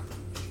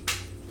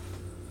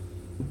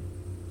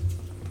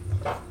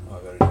 Oh, I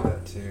better do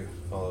that too.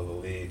 Follow the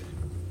lead.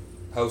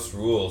 House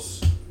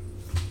rules.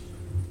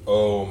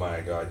 Oh my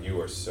god, you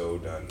are so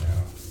done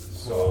now.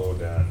 So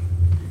done.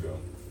 You go.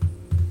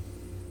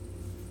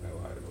 I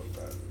lied about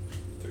that.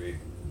 3.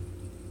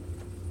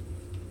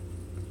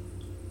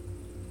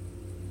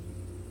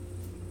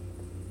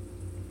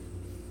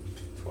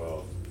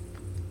 12.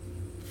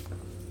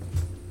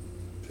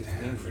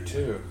 15 for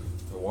 2.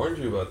 I warned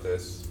you about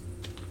this.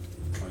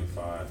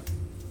 25.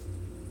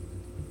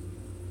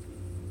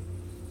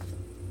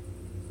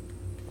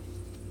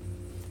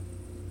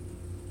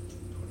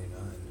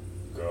 29.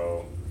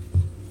 Go.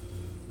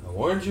 I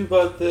warned you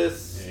about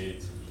this.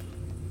 8.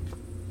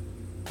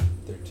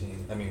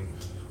 13. I mean,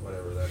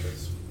 whatever that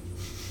is.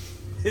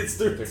 It's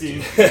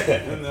 13. 13.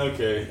 And,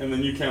 okay, and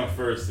then you count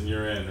first and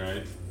you're in,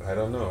 right? I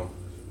don't know.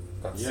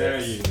 Got Yeah,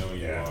 6. you know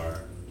you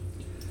are.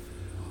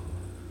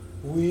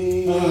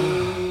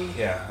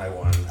 Yeah, I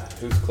won.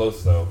 It was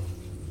close though.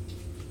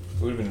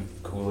 It would have been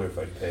cooler if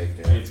I'd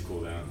pegged I need it. to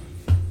cool down.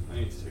 I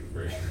need to take a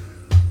break.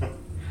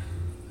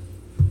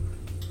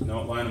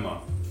 No, line them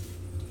up.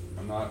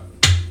 I'm not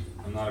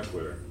a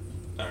quitter.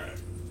 Alright.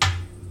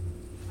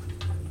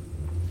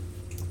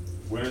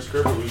 Winner's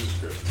script or loser's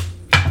script?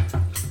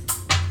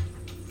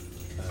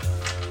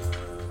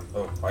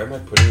 Oh, why am I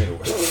putting it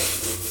away?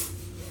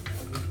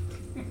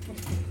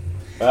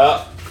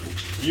 Well,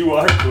 You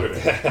are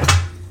quitting.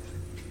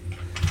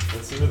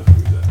 Let's see where the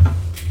food's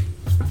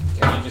at.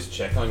 can you just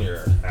check on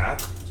your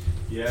app?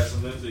 Yeah,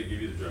 sometimes they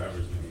give you the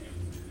driver's menu.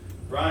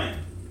 Brian.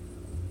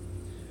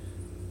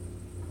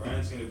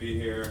 Brian's gonna be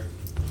here.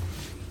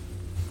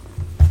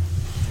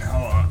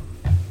 Hold on.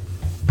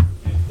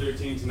 In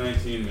 13 to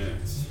 19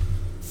 minutes.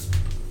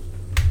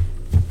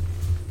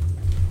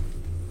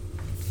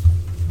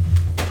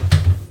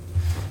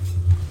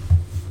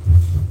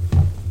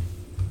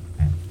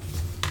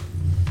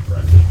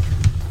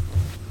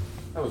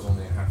 That was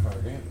only a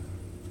half-hour game.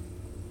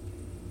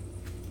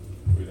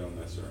 We don't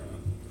mess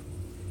around.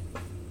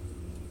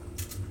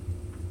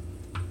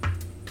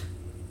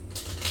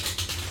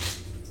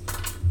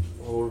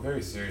 Well, we're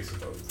very serious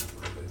about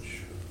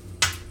cribbage.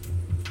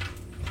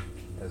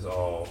 As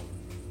all.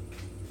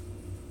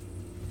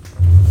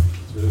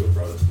 It's really what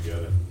brought us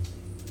together.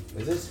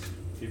 Is it?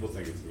 People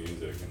think it's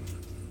music,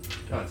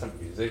 and No, it's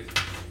not music.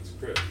 it's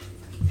crib.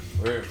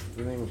 We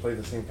don't even play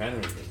the same kind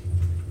of music.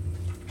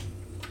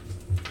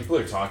 People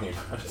are talking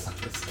about us on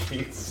the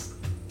streets,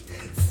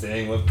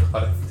 saying what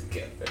brought us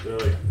together. They're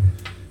like,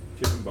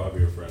 Kip and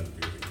Bobby are friends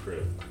because of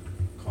crib,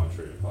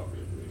 contrary to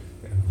popular belief.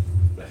 Yeah,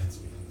 that's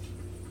me.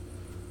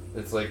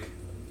 It's like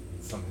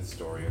some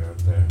historian out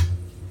there.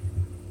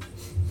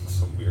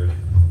 Some weirdo.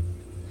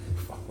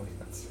 Following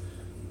us.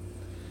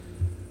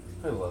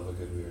 I love a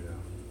good weirdo.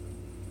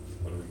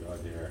 What do we got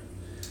here?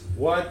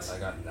 What I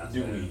got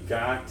nothing. do we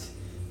got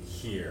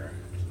here?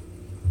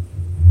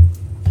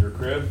 Your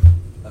crib?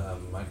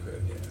 My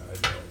crib, yeah, I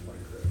built my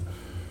crib.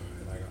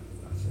 And I got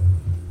nothing.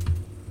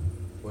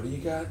 What do you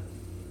got?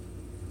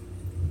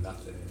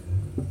 Nothing.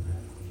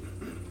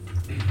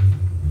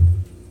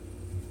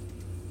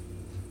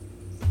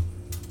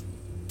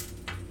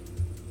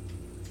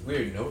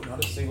 Weird, no,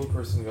 not a single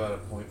person got a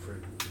point for.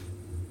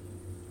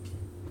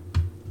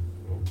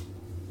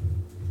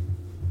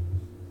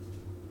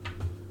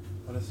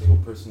 Not a single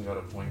person got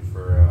a point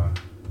for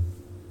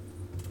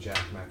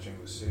Jack matching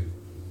the suit.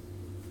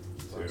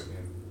 Last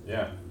game.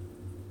 Yeah.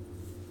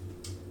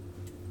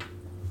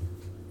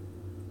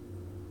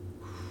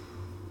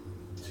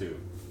 Two.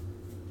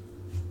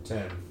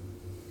 10,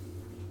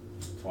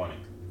 20.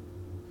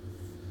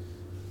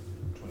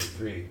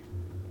 23,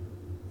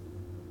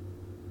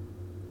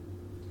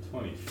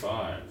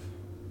 25.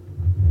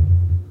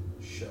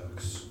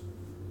 shucks.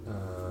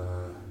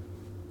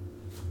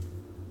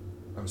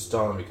 I'm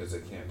stalling because I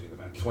can't do the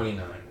math.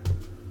 29.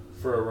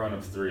 For a run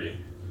of 3.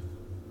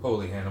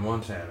 Holy Hannah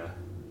Montana.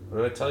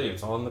 What did I tell you?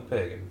 It's all in the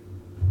pagan.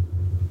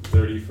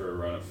 30 for a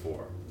run of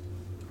 4.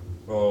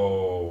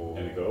 Oh.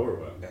 And a go or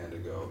what? And a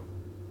go.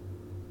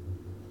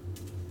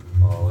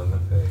 All in the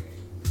pagan.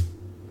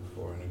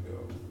 4 and a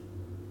go.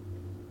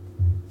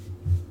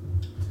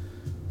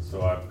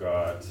 So I've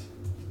got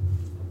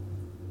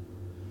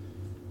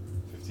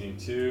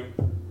 15-2,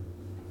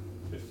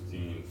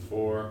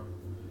 15-4,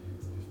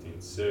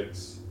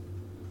 15-6,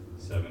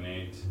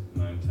 7-8,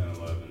 9, 10,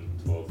 11,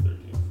 12, 13,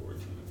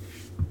 14.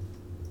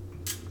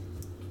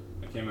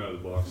 I came out of the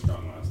block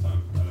strong last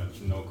time. I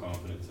have no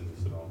confidence in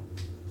this at all.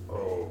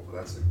 Oh,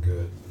 that's a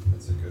good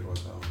one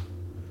though.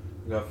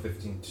 We got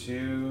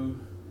 15-2,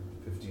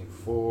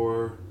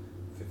 15-4,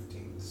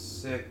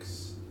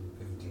 15-6,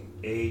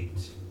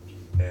 15-8,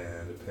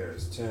 and a pair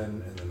is 10,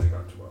 and then I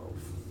got 12.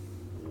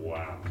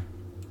 Wow.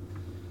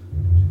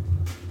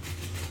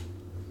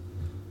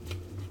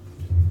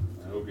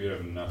 I hope you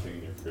have nothing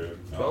in your crib.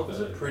 12 is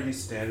a pretty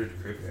standard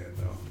crib hand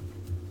though.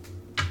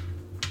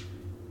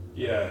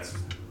 Yeah, it's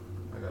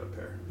I got a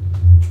pair.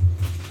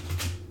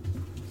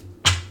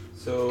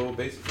 So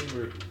basically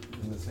we're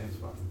in the same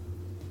spot.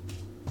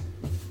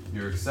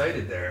 You're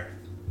excited there.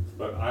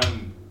 but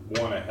I'm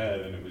one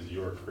ahead and it was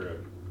your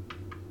crib.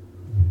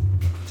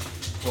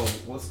 Well,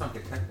 let's not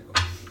get technical.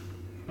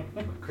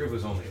 My crib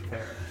was only a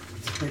pair.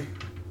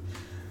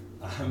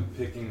 I'm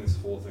picking this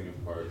whole thing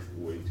apart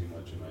way too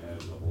much in my head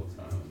the whole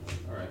time. I'm like,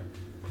 all right.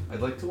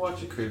 I'd like to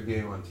watch a crib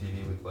game on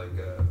TV with like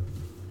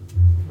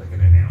an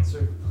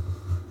announcer,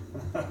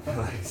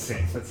 like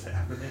saying what's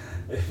happening.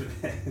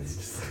 It's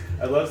just,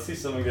 I'd love to see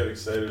someone get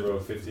excited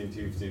about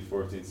 15-2,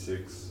 15-4,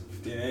 15-6,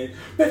 15-8,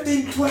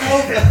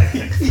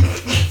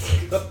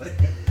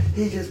 15-12!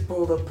 He just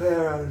pulled a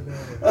pair out of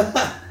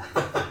nowhere.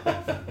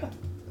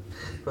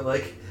 But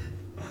like,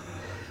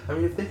 I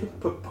mean, if they could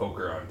put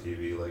poker on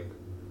TV, like.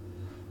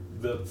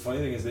 The funny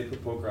thing is they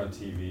put poker on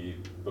TV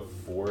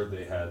before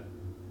they had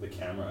the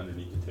camera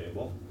underneath the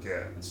table.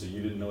 Yeah. And so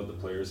you didn't know what the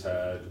players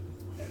had,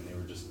 and they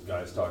were just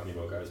guys talking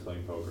about guys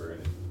playing poker,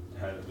 and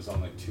it was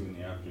on like 2 in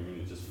the afternoon.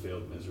 It just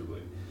failed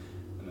miserably,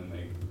 and then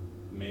they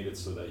made it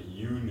so that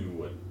you knew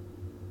what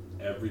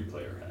every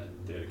player had.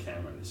 They had a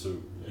camera, so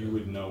you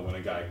would know when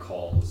a guy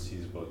calls,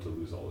 he's about to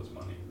lose all his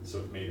money. So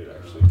it made it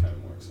actually kind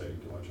of more exciting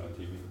to watch on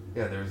TV.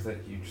 Yeah, there was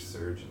that huge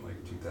surge in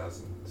like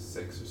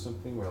 2006 or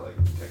something where like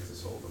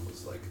Texas Hold'em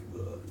was like,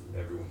 ugh,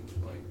 everyone was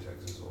playing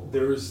Texas Hold'em.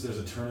 There's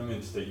a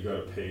tournament that you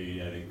got to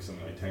pay, I think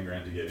something like 10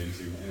 grand to get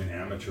into, and an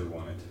amateur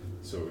won it.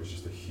 So it was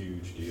just a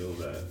huge deal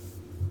that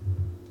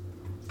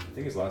I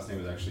think his last name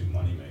was actually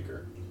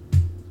Moneymaker.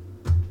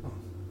 Oh,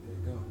 there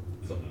you go.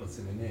 So what's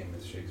in the name,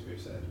 as Shakespeare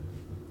said?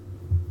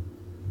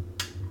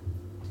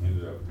 He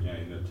ended up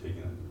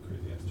taking that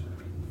crazy ass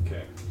tournament.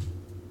 Okay.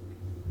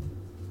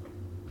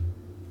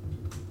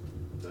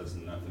 Does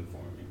nothing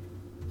for me.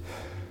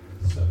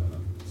 7.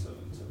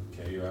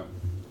 Okay, you're up.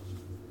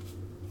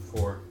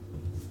 4.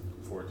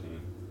 14.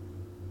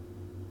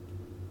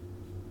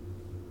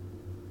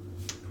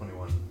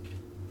 21.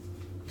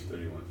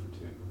 31 for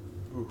 2.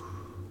 Oof.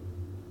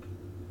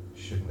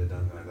 Shouldn't have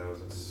done that. That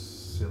was a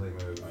silly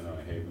move. I know,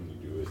 I hate when you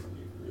do it and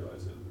you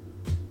realize it.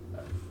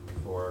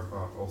 4.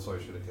 Oh, also, I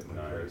should have kept my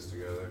 9. pairs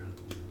together.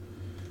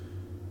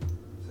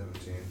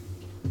 17.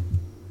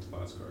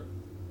 Last card.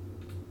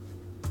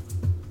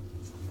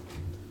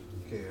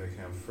 Okay, I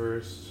count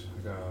first.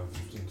 I got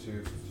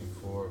 15-2,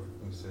 15-4,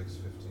 15-6,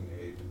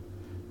 15-8,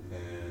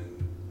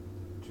 and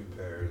 2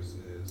 pairs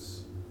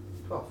is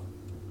 12.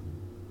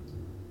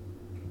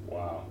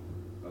 Wow.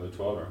 Another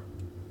 12er.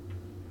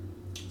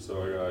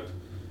 So I got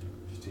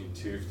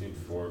 15-2, 15-4,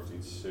 15-6,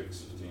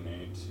 15-8,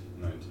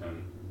 9, 10,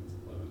 11,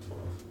 12.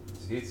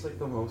 See, it's like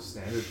the most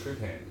standard crib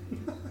hand.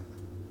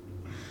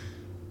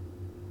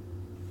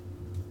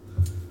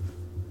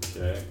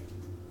 Okay.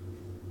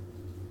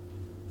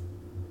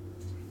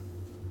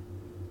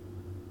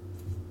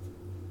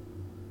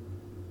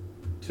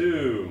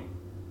 Two.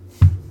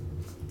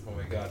 Oh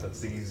my god, that's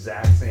the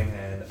exact same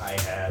hand I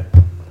had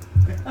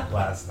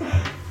last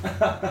time.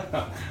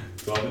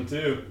 12 and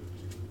 2.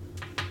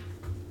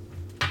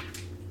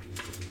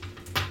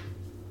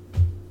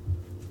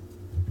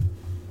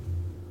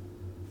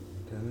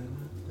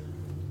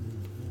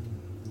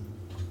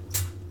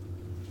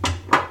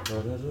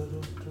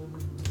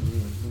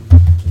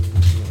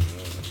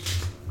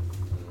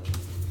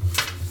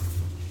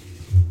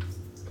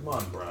 Come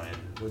on, Brian.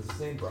 What's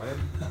his name, Brian?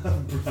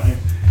 Brian,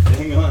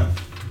 hang on.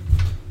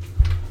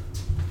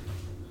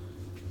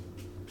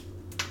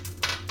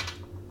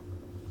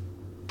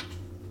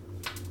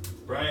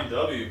 Brian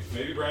W.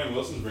 Maybe Brian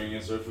Wilson's bringing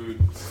us our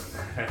food.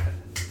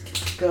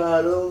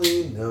 God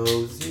only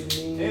knows you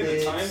need Hey,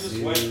 the time just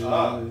went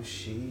up.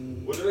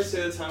 sushi. What did I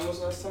say the time was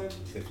last time?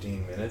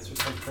 15 minutes or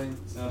something?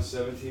 It's now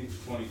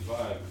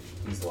 17:25.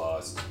 He's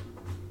lost.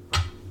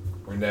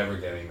 We're never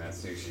getting that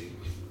sushi.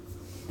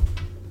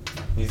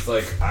 He's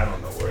like, I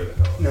don't know where the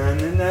hell. Na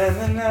na na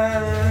na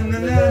na na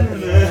na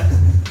na.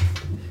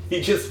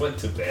 He just went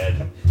to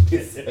bed.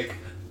 He's like,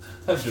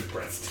 I'm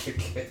depressed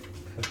again.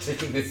 I'm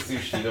taking this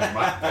sushi to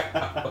my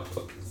house.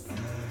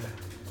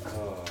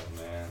 Oh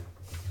man,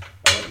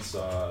 I went and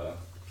saw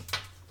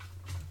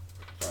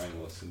Brian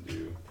Wilson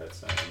do Pet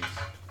Sounds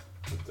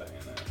with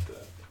Diana at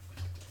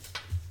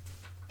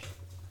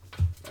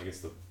I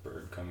guess the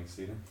Bird Coming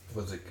Theater.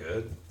 Was it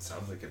good?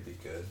 Sounds like it'd be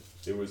good.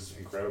 It was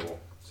incredible.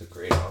 It's a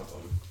great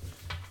album.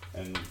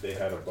 And they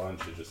had a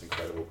bunch of just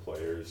incredible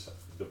players.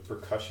 The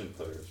percussion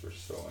players were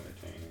so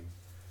entertaining.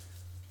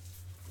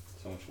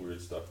 So much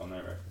weird stuff on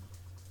that record.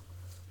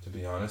 To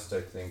be honest,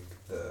 I think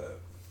the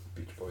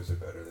Beach Boys are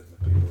better than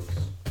the Beatles.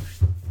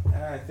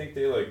 I think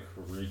they like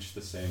reach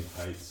the same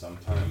height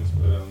sometimes,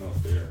 but I don't know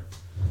if they're,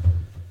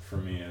 for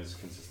me, as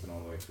consistent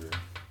all the way through.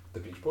 The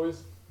Beach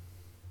Boys?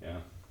 Yeah.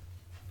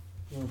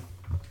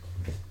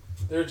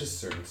 There are just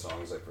certain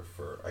songs I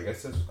prefer. I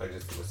guess I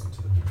just listen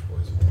to the Beach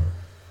Boys more.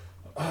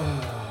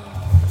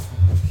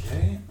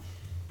 Okay.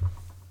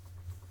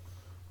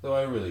 Though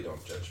I really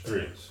don't judge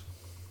Three. bands.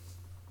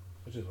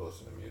 I just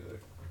listen to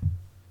music.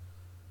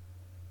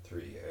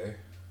 3, eh?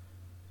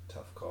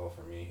 Tough call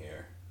for me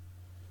here.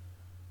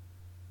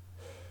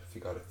 If you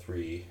got a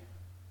 3,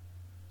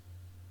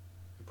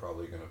 you're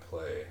probably gonna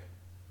play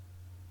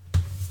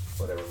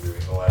whatever I'm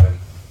doing. 11.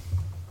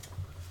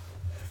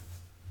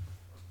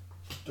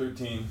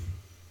 13.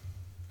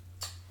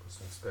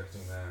 Wasn't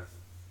expecting that.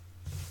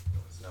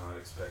 Was not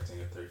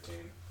expecting a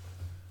 13.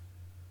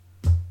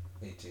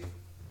 18.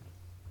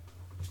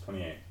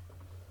 28.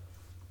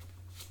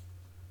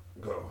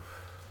 Go.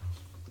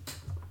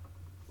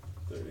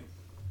 30.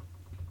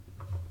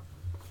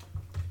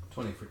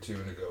 20 for 2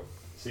 and a go.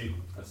 See,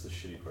 that's the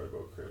shitty part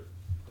about crib.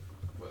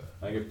 What?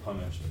 I get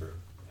punished for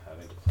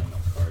having to play my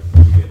cards.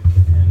 When you get to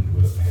end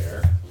with a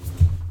pair,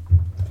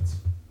 that's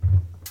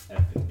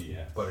F and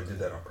BF. But I did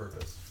that on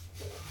purpose.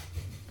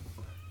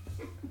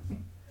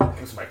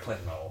 It was my plan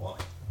all along.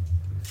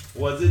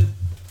 Was it?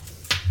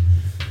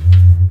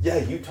 Yeah,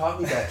 you taught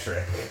me that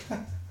trick.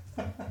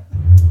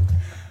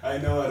 I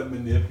know how to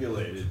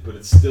manipulate it, but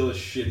it's still a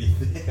shitty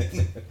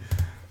thing.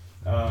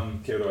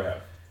 Okay, what do I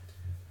have?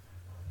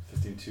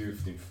 15-2,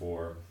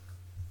 15-4,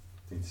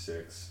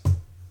 15-6,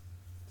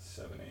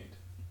 7-8.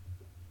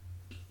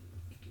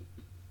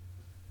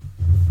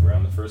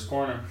 Around the first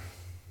corner.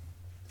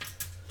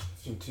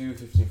 15-2,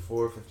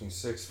 15-4,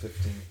 15-6,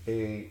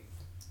 15-8,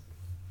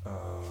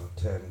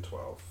 10,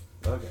 12.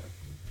 Again.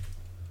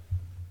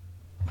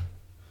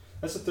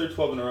 That's the third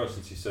 12 in a row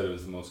since you said it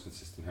was the most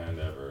consistent hand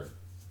ever.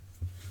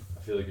 I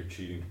feel like you're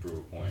cheating to prove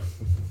a point.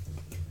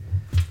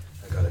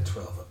 I got a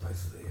 12 up my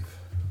sleeve.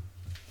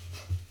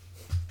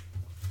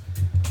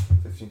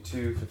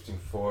 15-2,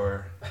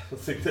 15-4, I don't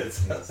think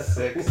that's how that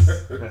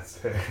 6. works. That's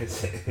fair.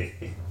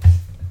 8.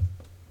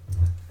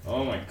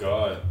 Oh my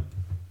god.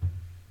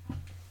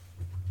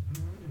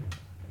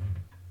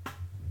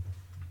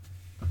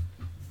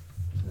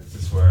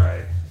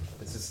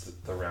 This is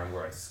the round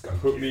where I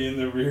skunk Put you. me in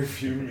the rear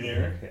view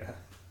mirror.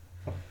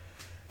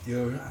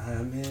 Yeah.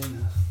 I'm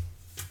in.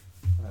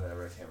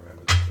 Whatever, I can't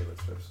remember the Taylor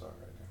Swift song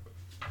right now, but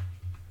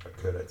if I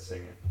could, I'd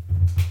sing it.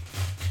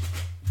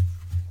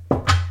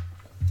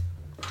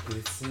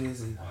 This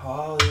isn't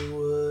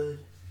Hollywood.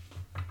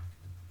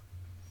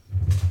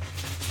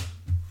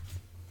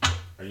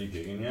 Are you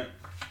gigging yet?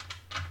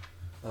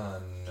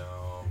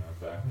 No. Not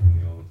back from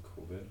the old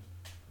COVID.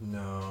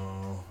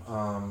 No.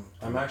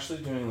 I'm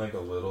actually doing like a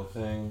little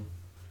thing.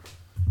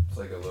 It's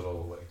like a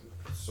little like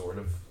sort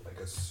of like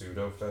a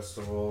pseudo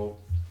festival,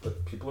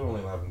 but people are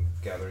only allowed in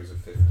gatherings of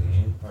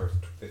 15 or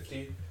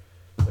 50.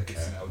 Like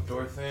it's an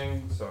outdoor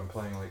thing, so I'm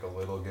playing like a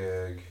little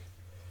gig,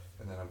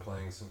 and then I'm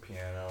playing some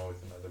piano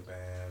with another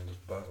band,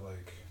 but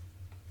like,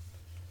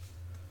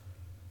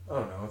 I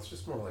don't know, it's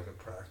just more like a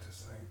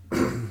practice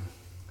thing.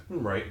 I've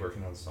been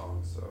working on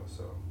songs,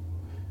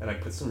 and I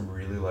put some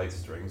really light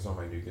strings on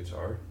my new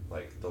guitar,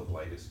 like the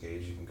lightest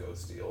gauge you can go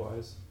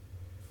steel-wise.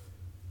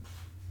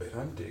 And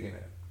I'm digging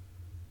it.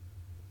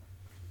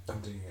 I'm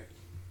digging it.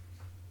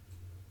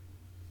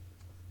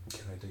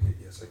 Can I dig it?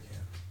 Yes, I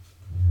can.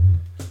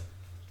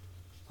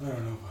 I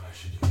don't know what I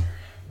should do here,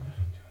 but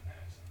I'm doing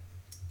that.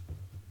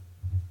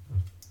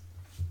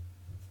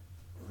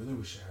 I really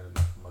wish I had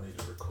enough money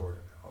to record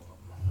an album.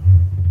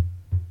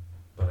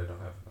 But I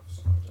don't have enough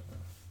songs right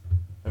now.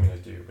 I mean, I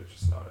do, but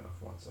just not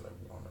enough ones that I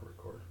want to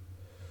record.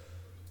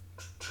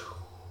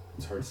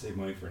 It's hard to save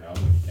money for an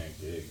album if you can't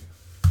gig.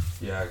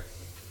 Yeah,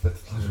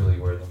 that's literally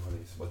what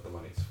the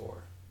money's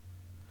for.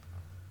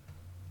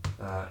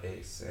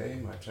 Ace,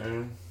 my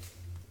turn.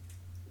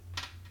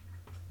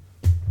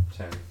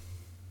 10.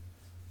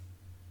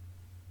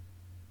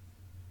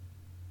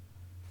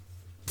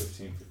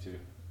 15 for 2.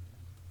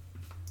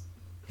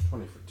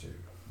 20 for 2.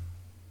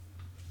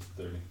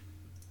 30. You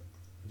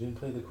didn't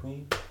play the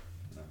queen?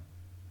 No. What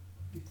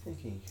are you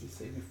thinking? You should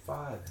save you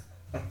 5.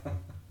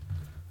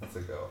 That's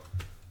a go.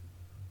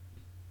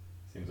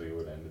 Seems like it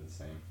would have ended the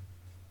same.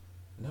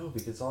 No,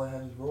 because all I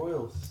had is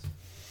royals.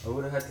 I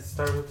would have had to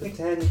start with the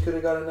 10. You could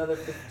have got another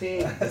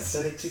 15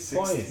 instead of 2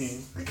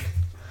 points.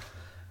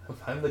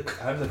 I'm the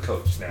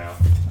coach now.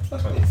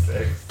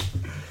 26.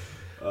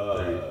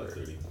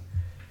 30.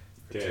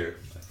 Okay,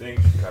 I think.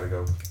 Gotta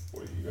go.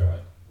 What do you got?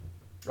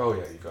 Oh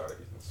yeah, you got it.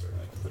 You can start.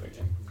 I can put it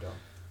again.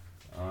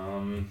 I'm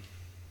done.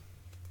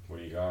 What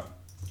do you got?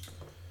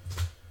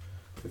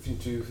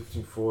 15-2,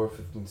 15-4,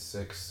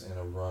 15-6, and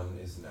a run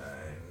is 9.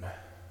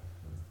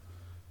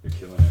 You're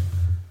killing it.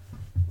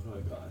 What do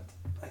I got?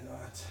 I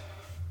got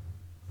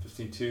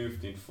 15-2,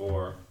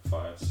 15-4,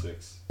 5,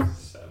 6,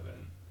 7.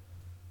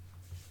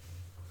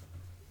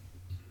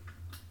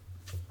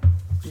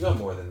 You got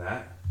more than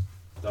that.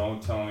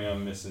 Don't tell me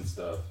I'm missing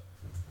stuff.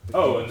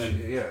 Oh, and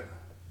then yeah.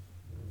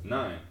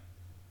 9.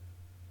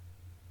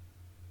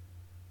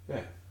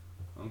 Yeah.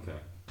 Okay.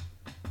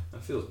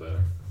 That feels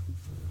better.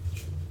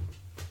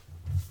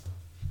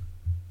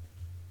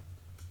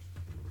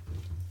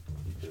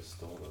 You just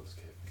stole those,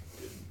 kid.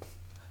 You didn't.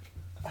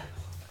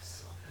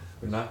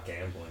 We're not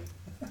gambling.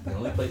 We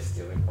only play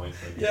stealing points.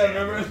 Yeah,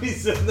 remember when we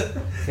said that?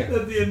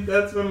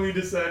 That's when we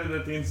decided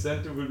that the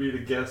incentive would be to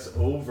guess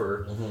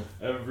over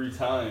every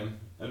time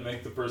and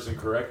make the person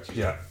correct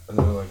you. Yeah. And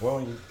then we're like,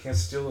 well, you can't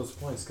steal those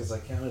points because I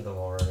counted them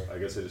already. I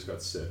guess I just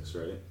got 6,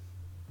 right?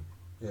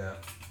 Yeah.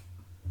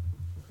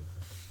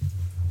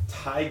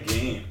 Tie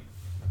game.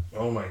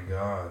 Oh my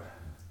god.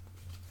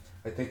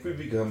 I think we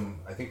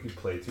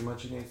play too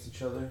much against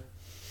each other.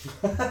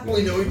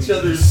 We know each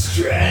other's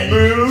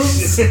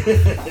strategies.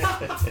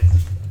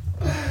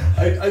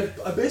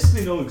 I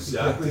basically know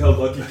exactly how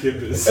Lucky Kip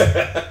is.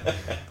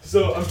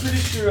 So I'm pretty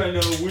sure I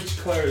know which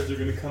cards are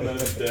going to come out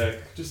of the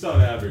deck, just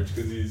on average,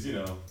 because he's,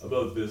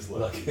 about this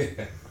lucky.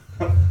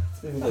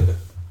 It's maybe like a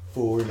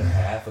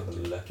 4.5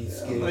 of the lucky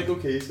scale. I'm like,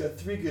 okay, he's got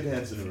 3 good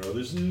hands in a row.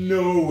 There's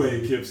no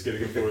way Kip's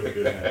getting a 4th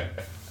good hand.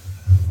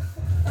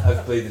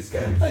 I've played this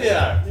guy before.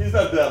 Yeah, he's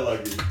not that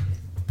lucky.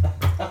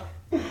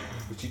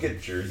 But you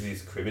get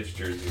jerseys, cribbage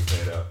jerseys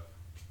made up.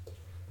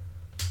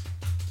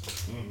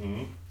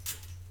 Mm-hmm.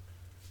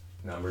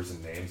 Numbers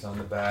and names on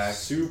the back.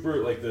 Super,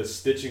 like the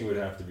stitching would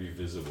have to be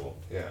visible.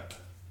 Yeah.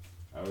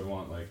 I would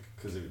want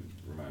because it would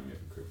remind me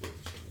of a crib board.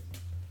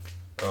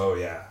 Oh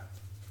yeah.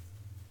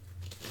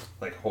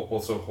 Like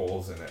also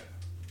holes in it.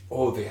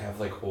 Oh, they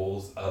have like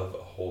holes of a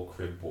whole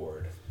crib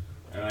board.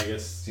 And I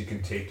guess so you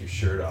can take your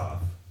shirt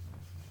off.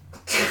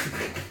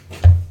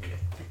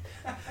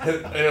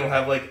 And it'll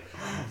have like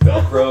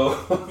Velcro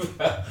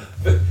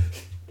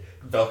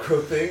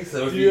things.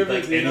 So if you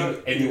like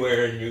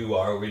anywhere you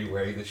are where you're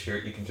wearing the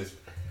shirt, you can just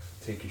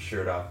take your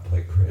shirt off and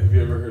play crib. Have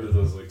you ever heard of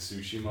those like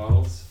sushi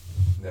models?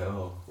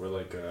 No. Where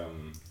like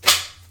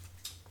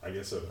I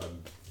guess a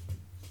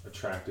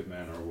attractive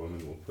man or a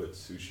woman will put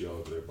sushi all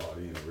over their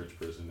body, and a rich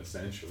person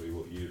essentially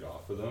will eat it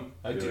off of them.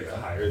 I do that.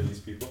 Hire these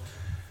people,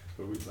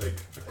 but with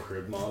like a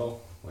crib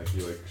model, like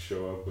you like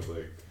show up with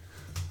like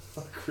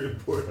a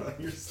crib board on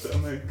your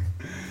stomach.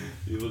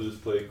 People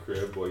just play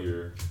crib while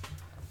you're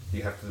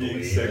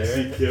being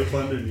sexy there. Kip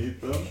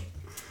underneath them.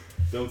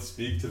 Don't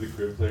speak to the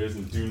crib players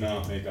and do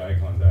not make eye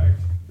contact.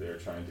 They're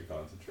trying to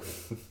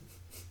concentrate.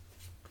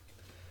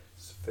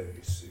 It's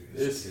very serious.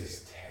 This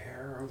is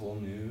terrible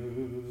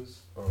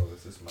news. Oh,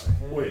 this is my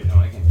hand. Wait, no,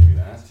 I can't give you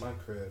that. That's my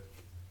crib.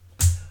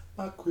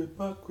 My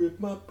crib,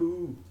 my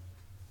boo.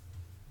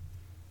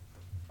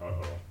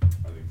 Uh-oh. I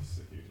think this is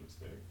a huge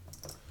mistake.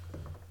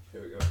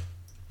 Here we go.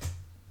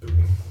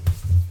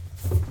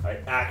 I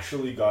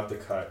actually got the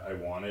cut I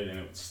wanted, and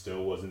it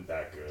still wasn't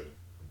that good.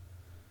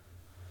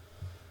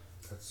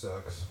 That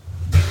sucks.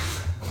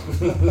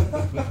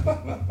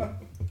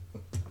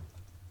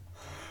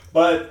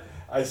 But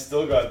I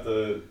still got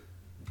the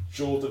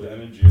jolt of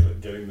energy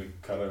of getting the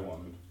cut I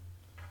wanted.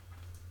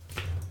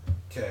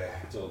 Okay.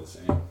 It's all the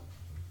same. Have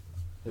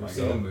My you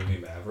seen go. the movie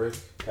Maverick?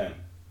 10.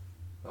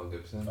 Mel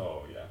Gibson?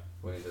 Oh, yeah.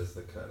 When he does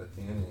the cut at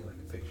the end and he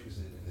like pictures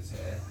it in his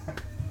head.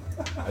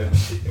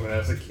 When I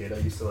was a kid, I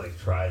used to like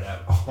try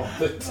that all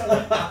the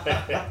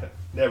time.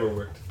 Never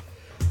worked.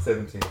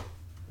 17.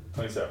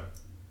 27.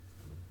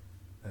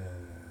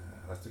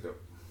 Let's go.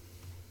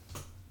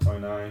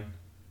 29.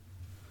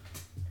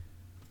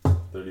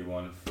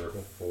 31 for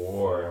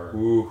 4.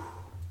 Ooh.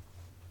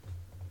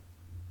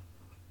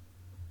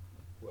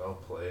 Well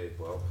played,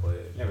 well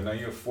played. Yeah, but now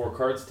you have 4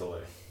 cards to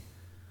lay.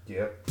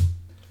 Yep.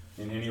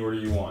 In any order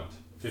you want.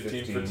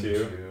 15 for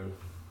 2.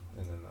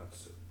 And then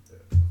that's it.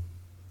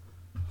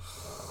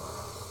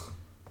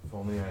 If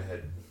only I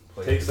had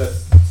played Takes the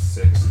that-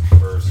 6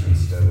 first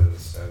instead of the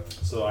 7.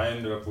 So I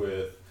ended up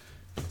with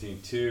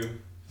 15-2,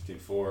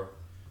 15-4,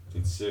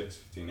 15-6,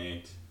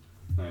 15-8,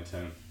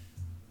 9-10.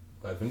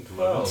 11,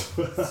 12.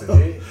 12.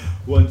 See?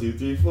 1, 2,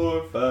 3,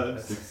 4,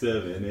 5, 6,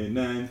 7, 8,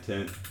 9,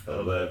 10,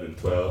 11,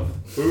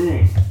 12.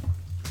 Boom!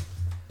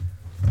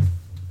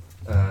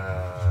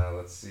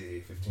 Let's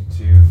see.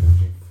 15-2,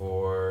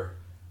 15-4,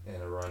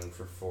 and a run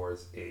for 4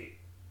 is 8.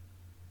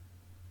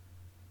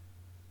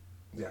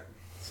 Yeah.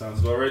 Sounds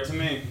about right to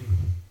me.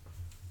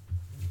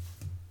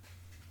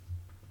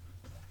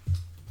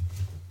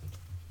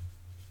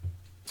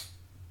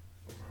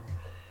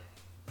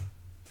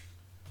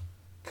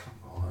 Come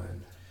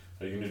on.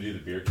 Are you gonna do the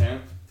beer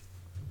can?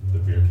 The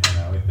beer can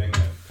alley thing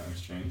that kind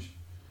of changed?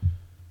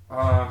 I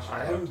talk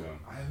haven't. to him.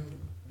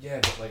 Yeah,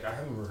 but like I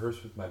haven't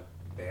rehearsed with my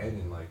band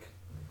in like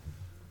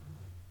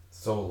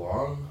so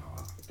long.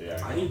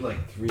 Yeah. I need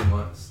like 3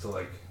 months to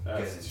like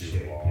That's get too in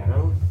shape. long. You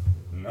know?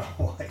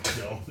 No, I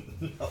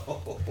don't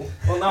know.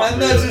 Well, not I'm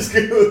really. not just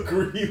gonna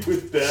agree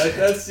with that.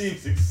 That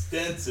seems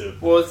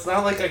extensive. Well, it's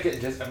not like I get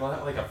just. I'm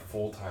not like a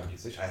full-time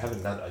musician. I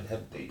have I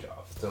have a day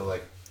job. So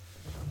like,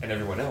 and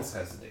everyone else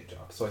has a day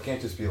job. So I can't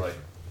just be like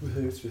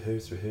rehearse.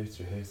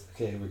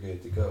 Okay, we're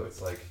good to go.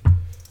 It's like,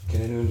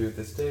 can anyone do it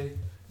this day?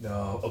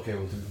 No. Okay,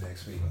 we'll do it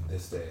next week on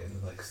this day.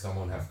 And like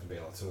someone has to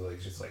bail. So like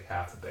just like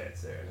half the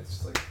band's there, and it's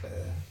just like,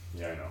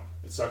 Yeah, I know.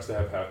 It sucks to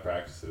have half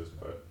practices,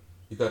 but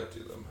you gotta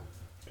do them.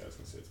 yeah, I was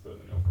gonna say it's better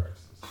than no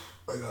practices.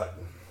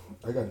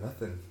 I got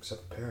nothing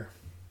except a pair.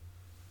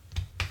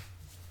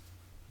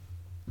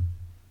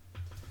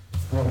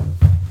 I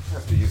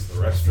have to use the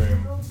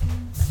restroom.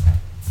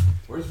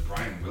 Where's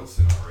Brian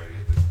Wilson already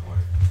at this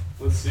point?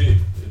 Let's see.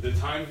 The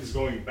time is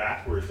going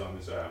backwards on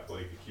this app.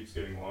 Like it keeps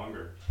getting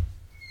longer.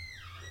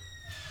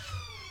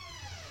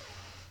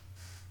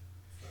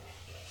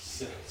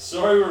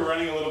 Sorry, we're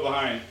running a little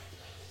behind.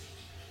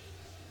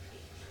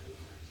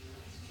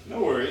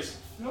 No worries.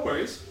 No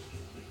worries.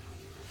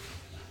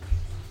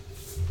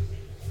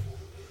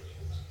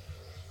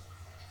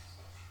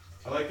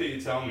 I like that you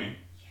tell me.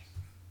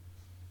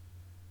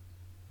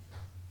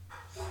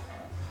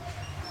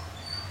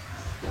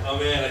 Oh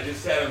man, I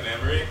just had a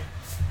memory.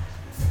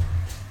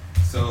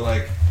 So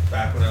like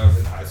back when I was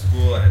in high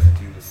school, I had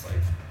to do this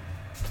like,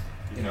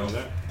 you know,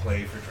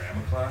 play for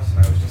drama class,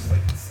 and I was just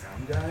like the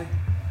sound guy.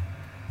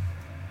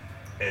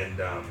 And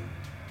I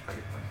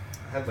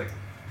had like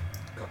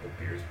a couple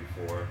beers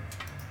before,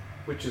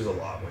 which is a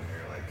lot when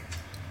you're like.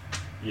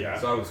 Yeah.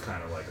 So I was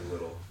kind of like a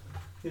little,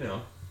 you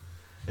know.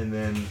 And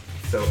then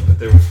but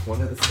there was one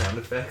of the sound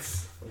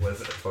effects was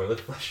a toilet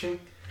flushing.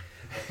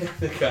 And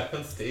the guy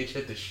on stage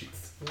had to shoot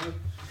someone.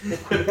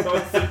 And I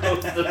was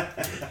supposed to,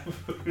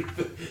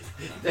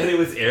 and it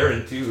was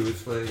Aaron too who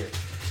was playing it.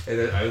 And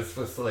then I was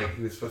supposed to like,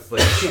 he was supposed to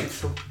like shoot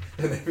someone.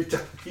 And every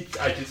time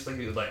I just like,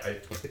 he was like, I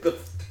played the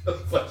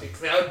flushing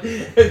sound.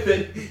 And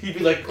then he'd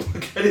be like,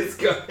 look at his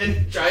gun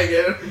and try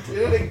again. And did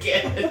it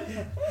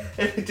again.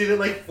 And I did it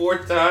like 4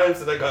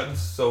 times, and I got in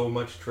so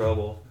much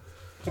trouble.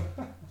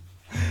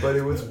 But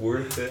it was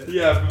worth it.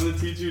 Yeah, from the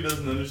teacher who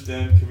doesn't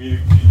understand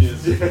comedic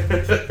genius.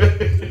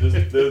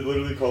 They're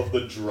literally called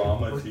the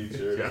drama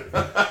teacher.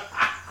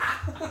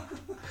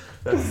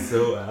 That's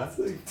so ass.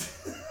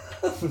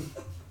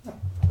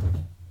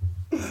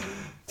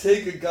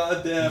 Take a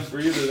goddamn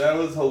breather. That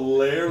was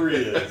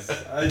hilarious.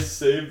 I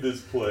saved this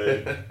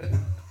play.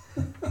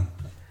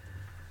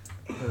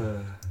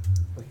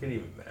 Like it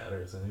even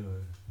matters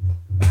anyway.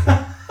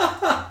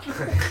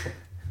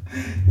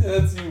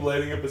 That's you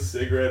lighting up a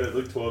cigarette at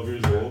like 12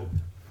 years old.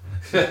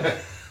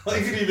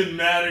 Like it even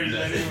matters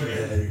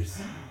anyway.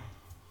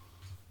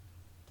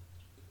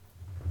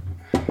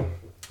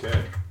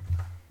 Okay.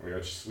 We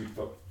got sweet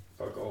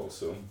fuck all,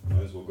 so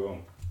might as well go.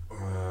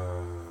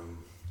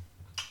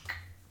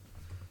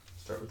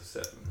 Start with the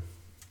 7.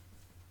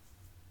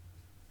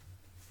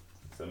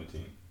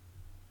 17.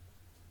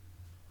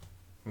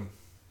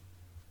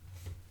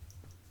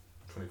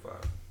 25.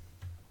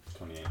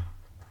 28.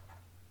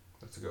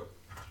 Let's go.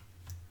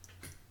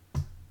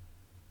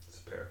 It's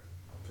a pair.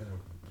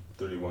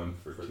 31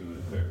 for 2 and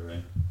a pair,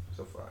 right?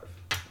 So 5.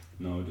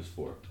 No, just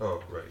 4.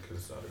 Oh, right, because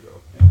it's not a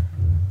go.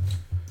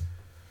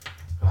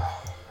 Yeah.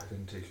 I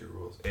didn't take your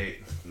rules.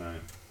 8.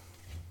 9.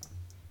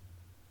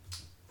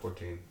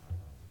 14.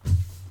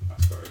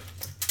 Sorry.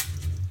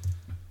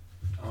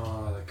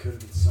 Oh, that could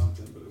have been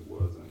something, but it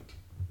wasn't.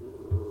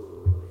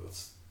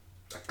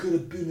 I could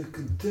have been a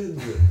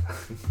contender.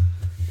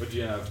 What'd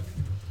you have?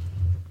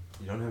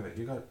 You don't have it.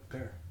 You got a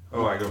pair.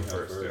 Oh, I go Yeah,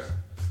 first. Yeah.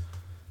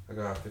 I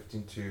got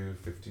 15-2,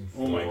 15-4.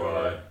 Oh my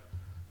god.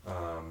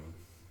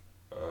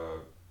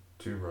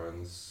 2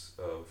 runs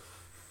of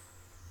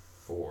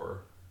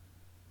 4.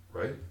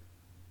 Right?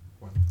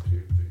 1, 2, 3,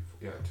 4.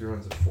 Yeah, 2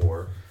 runs of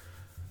 4.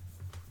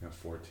 You got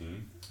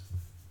 14.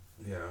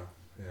 Yeah,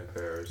 and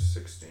pairs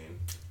 16.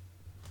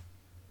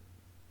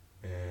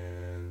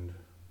 And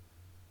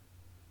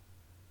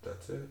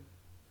that's it.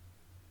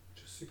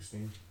 Just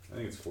 16. I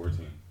think it's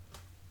 14.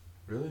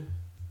 Really?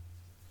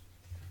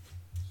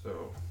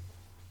 So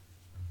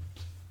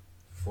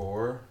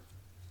 4,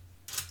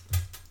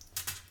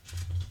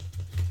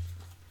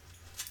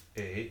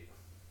 8,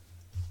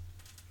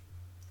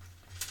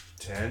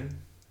 10.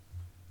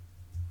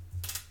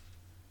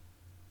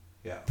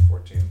 Yeah,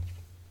 14.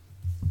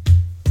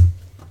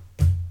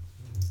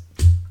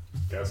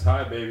 Guess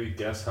high, baby.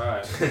 Guess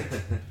high.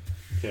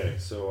 Okay,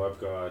 so I've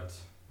got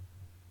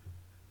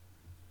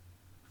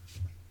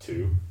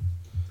 2.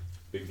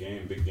 Big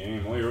game, big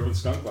game. Oh, you're up in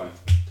skunk line.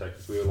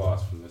 Technically a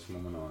loss from this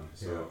moment on.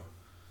 So,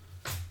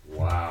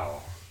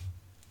 wow.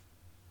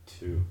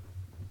 2.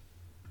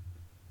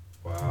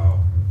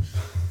 Wow.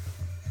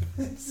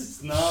 This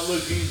is not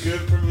looking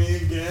good for me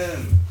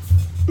again.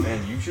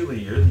 Man, usually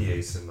you're the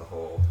ace in the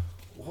hole.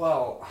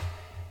 Well,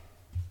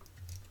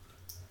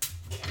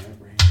 can't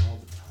rain all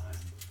the time.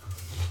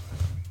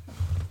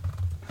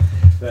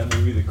 That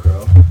movie, The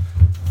Crow,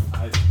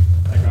 I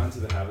got into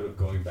the habit of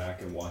going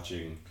back and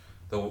watching.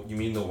 You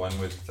mean the one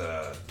with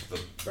the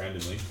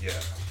Brandon Lee?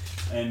 Yeah.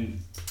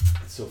 And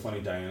it's so funny,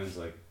 Diana's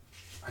like,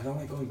 I don't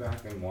like going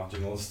back and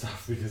watching old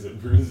stuff because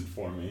it ruins it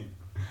for me.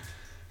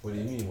 What do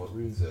you mean? What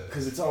ruins it?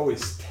 Because it's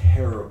always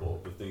terrible,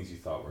 the things you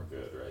thought were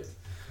good, right?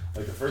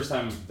 Like the first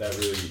time that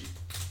really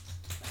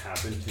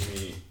happened to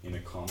me in a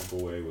comical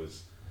way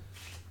was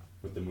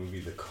with the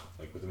movie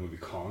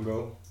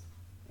Congo,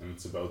 and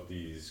it's about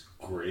these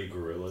gray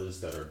gorillas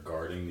that are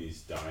guarding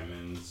these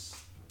diamonds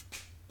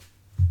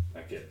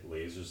that get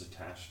lasers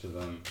attached to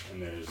them,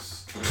 and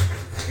there's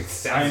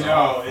I know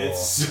awful.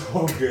 It's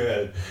so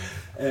good,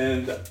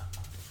 and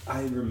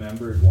I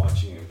remembered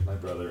watching it with my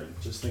brother and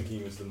just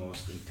thinking it was the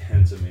most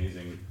intense,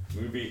 amazing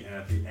movie. And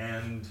at the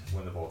end,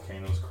 when the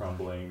volcano's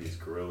crumbling, these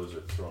gorillas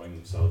are throwing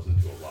themselves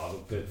into a lava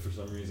pit for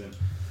some reason.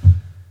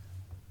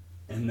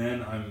 And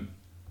then I'm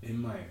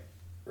in my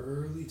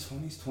early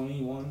 20s,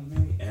 21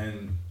 maybe,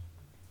 and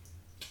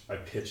I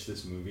pitched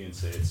this movie and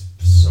say it's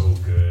so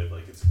good,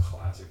 like it's a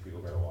classic, people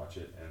gotta watch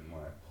it. And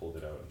when I pulled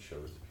it out and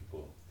showed it to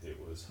people, it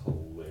was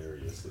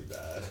hilariously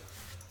bad.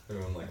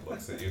 Everyone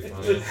looks at you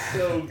funny. It's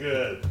so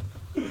good.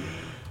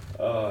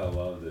 Oh, I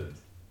loved it.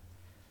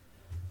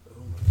 Oh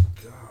my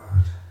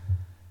god.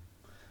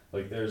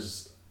 Like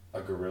there's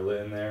a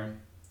gorilla in there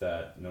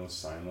that knows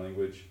sign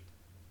language,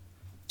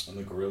 and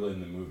the gorilla in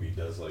the movie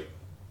does like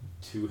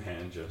 2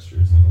 hand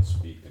gestures and will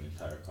speak an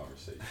entire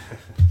conversation.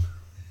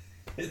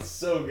 It's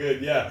so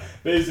good, yeah.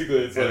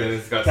 Basically, it's and like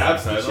it's got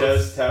tap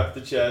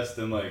the chest,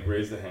 and like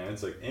raise the hand.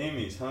 It's like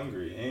Amy's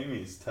hungry,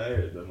 Amy's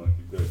tired. Then like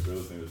you've got a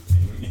girl's name is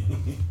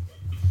Amy.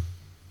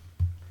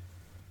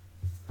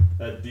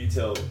 That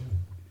detail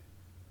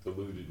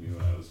eluded me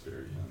when I was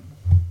very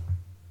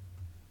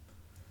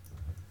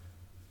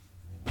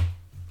young.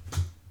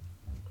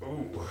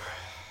 Ooh.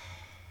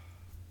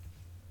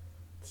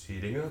 It's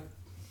heating up.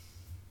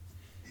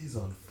 He's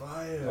on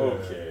fire.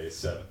 Okay,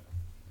 7.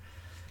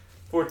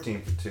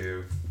 14 for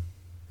 2.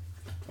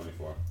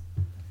 24.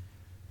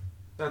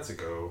 That's a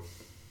go.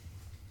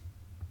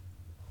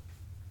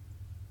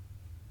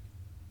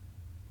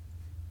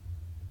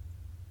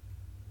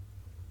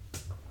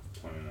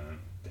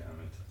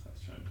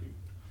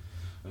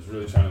 I was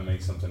really trying to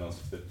make something else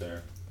fit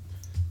there.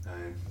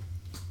 9.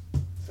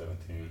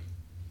 17.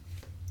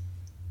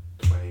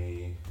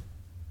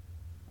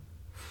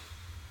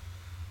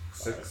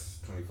 26.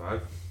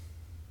 25.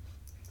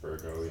 For a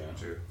go, yeah.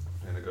 2.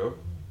 And a go?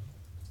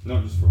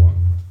 No, just for 1.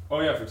 Oh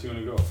yeah, for 2 and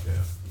a go.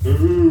 Yeah.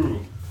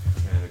 Boo!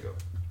 And a go.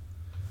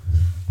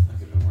 That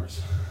could have been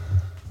worse.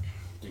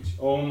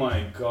 Oh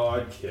my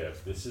god,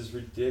 Kip. This is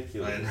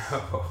ridiculous. I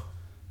know.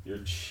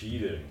 You're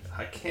cheating.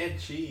 I can't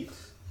cheat.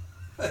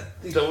 I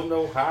don't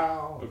know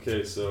how.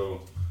 Okay,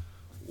 so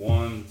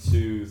 1,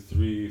 2,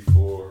 3,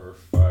 4,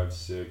 5,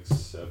 6,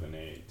 7,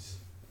 8.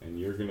 And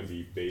you're going to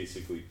be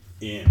basically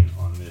in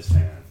on this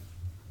hand.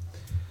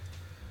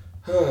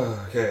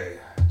 Okay.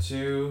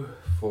 2,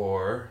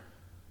 4,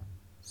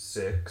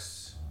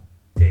 6,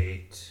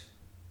 8,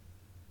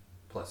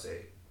 plus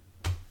 8.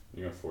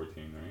 You got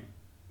 14, right?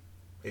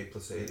 8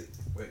 plus 8.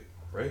 Wait,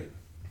 right?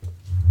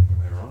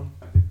 Am I wrong?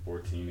 I think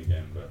 14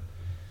 again, but...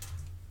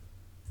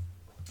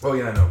 Oh,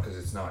 yeah, I know, because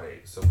it's not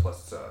 8, so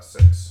plus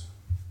 6.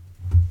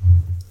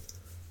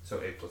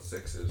 So 8 plus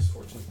 6 is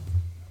 14.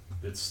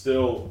 It's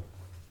still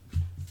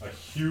a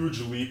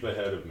huge leap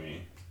ahead of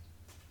me,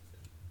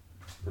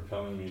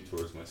 propelling me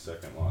towards my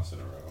second loss in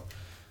a row.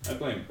 I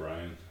blame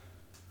Brian.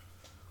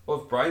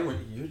 Well, if Brian were,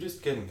 you're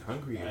just getting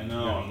hungry. I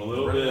know, I'm a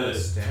little running out bit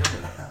of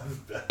stamina.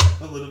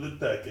 a little bit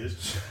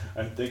peckish.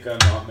 I think I'm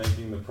not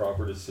making the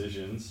proper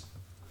decisions.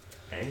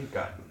 I ain't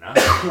got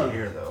nothing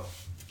here though.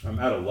 I'm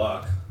out of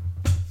luck.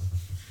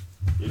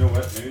 You know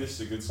what? Maybe this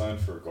is a good sign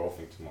for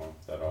golfing tomorrow.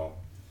 Is that all?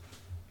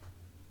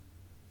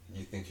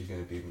 You think you're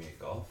gonna beat me at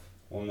golf?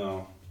 Well,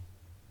 no.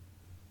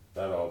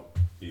 That I'll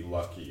be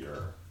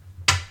luckier.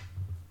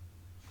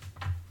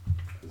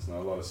 There's not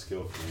a lot of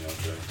skill for me out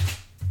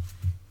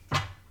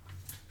there.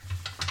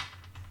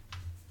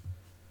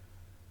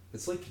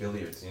 It's like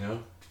billiards, you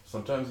know?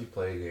 Sometimes you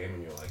play a game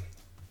and you're like,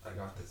 I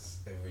got this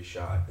every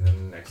shot. And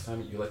then the next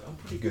time you're like, I'm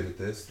pretty good at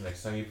this. The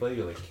next time you play,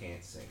 you're like,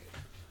 can't sink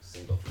a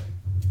single thing.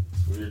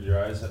 It's weird.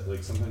 Your eyes,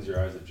 like sometimes your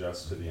eyes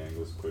adjust to the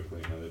angles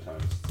quickly, and other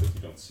times it's like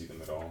you don't see them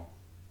at all.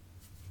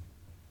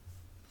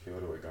 Okay,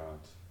 what do I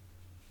got?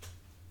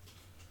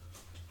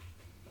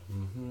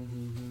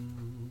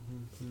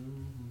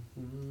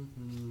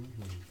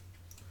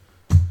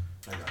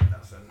 I got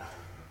nothing.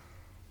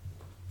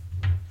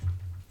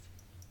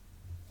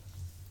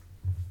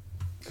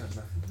 Got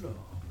nothing at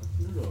all.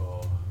 Nothing at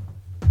all.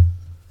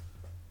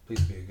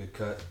 Please be a good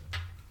cut.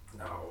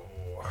 No.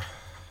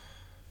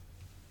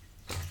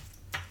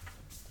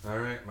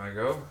 Alright, my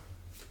go.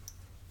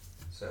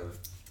 7.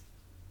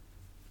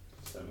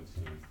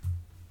 17.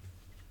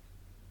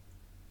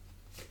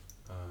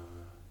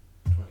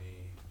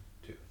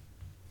 22.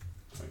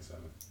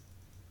 27.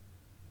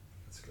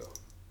 Let's go.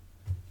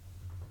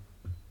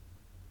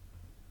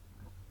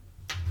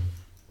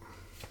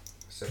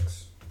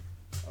 6.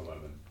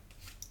 11.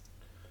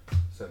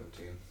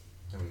 17.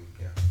 I mean,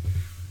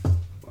 yeah.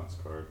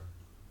 Last card.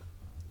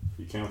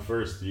 You count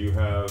first. You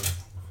have...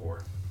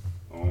 4.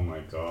 Oh my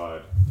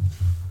god.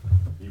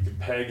 You could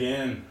peg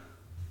in.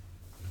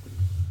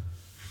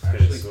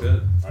 Actually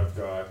good. I've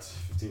got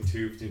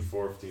 15-2,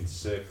 15-4,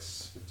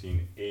 15-6,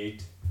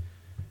 15-8,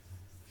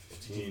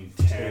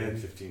 15-10,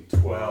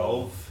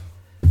 15-12,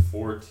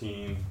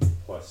 14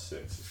 plus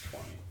 6 is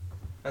 20.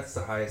 That's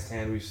the highest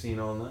hand we've seen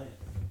all night.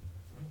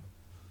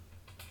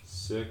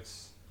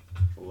 6,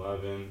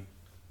 11,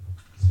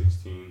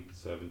 16,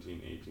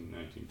 17, 18,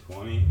 19,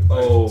 20. If I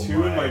have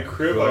 2 in my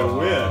crib, God.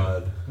 I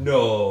win.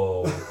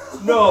 No.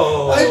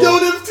 No. I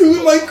don't have 2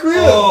 in my crib.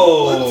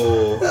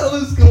 Oh. What the hell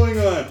is going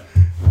on?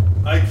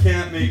 I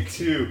can't make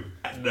 2.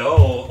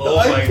 No. Oh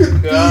I my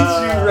could God.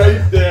 beat you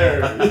right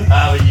there.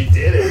 But you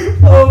did it.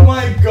 Oh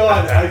my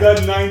god, I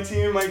got 19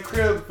 in my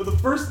crib. For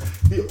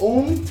the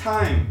only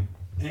time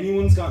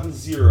anyone's gotten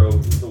 0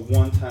 is the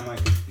one time I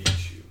could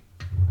beat you.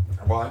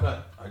 Well,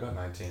 I got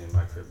 19 in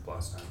my crib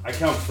last time. I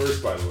count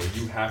first, by the way.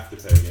 You have to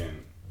peg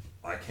in.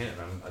 I can't.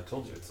 I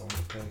told you it's only a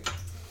thing.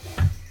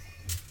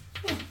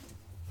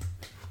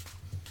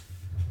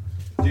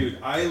 Dude,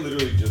 I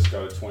literally just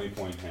got a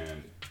 20-point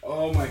hand.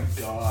 Oh my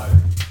god.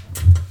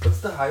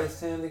 What's the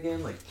highest hand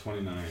again? Like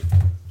 29,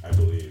 I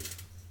believe.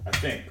 I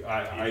think. you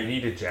I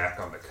need a jack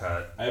on the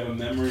cut. I have a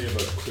memory of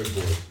a crib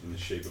board in the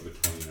shape of a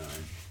 29.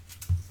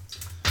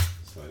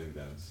 So I think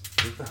that's...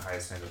 I think the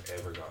highest hand I've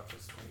ever got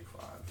was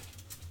 25.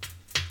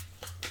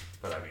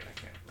 But I mean, I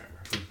can't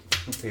remember.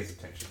 Who pays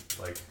attention?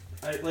 Like,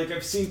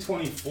 I've seen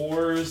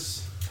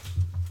 24s.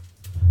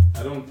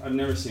 I've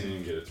never seen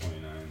anyone get a 29.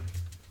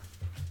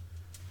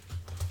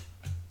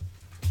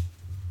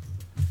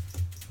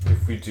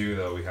 if we do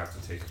though, we have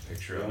to take a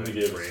picture They of only it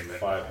gave and us frame it.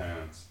 5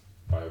 hands.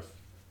 5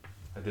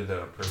 I did that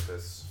on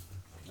purpose.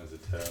 as a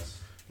test.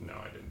 No,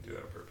 I didn't do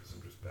that on purpose.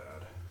 I'm just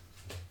bad.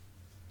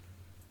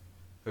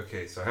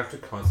 Okay, so I have to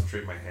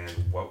concentrate my hand.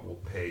 What will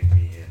peg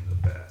me in the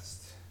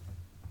best?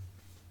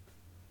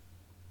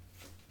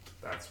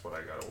 That's what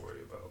I gotta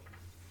worry about.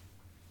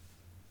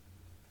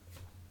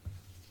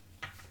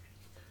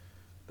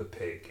 The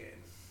peg game.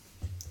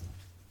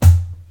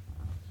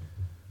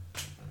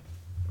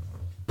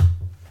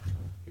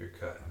 You're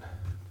cutting.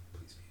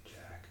 Please be a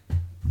jack.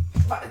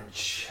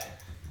 Fudge!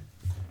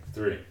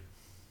 3. Damn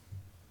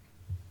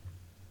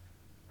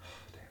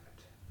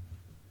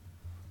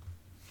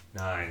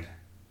it. 9.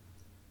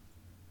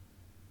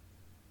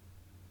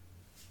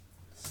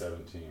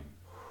 17.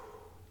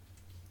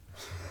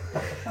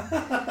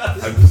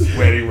 I'm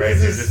sweating right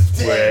now, just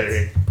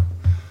sweating.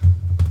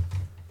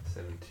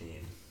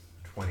 17.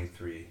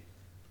 23.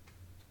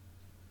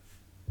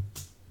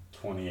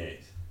 28.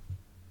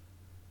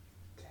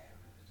 Damn it.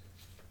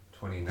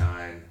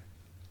 29.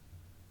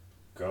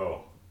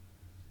 Go.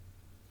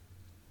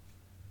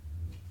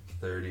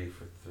 30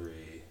 for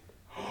 3.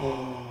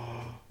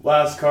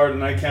 Last card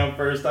and I count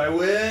first. I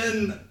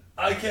win!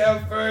 I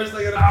count first.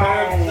 I got a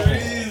pair of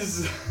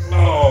 3s.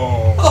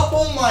 No.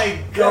 Oh my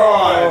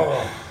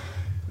god!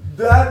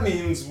 That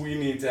means we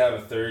need to have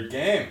a third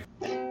game.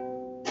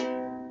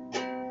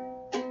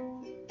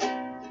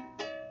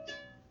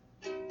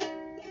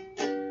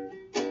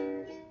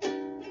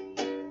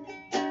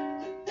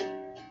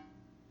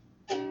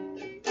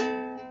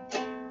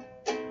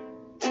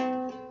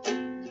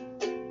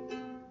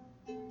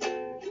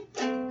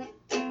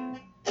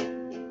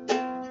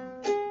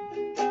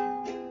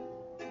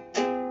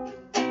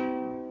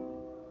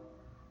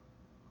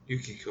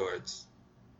 Yuki cards.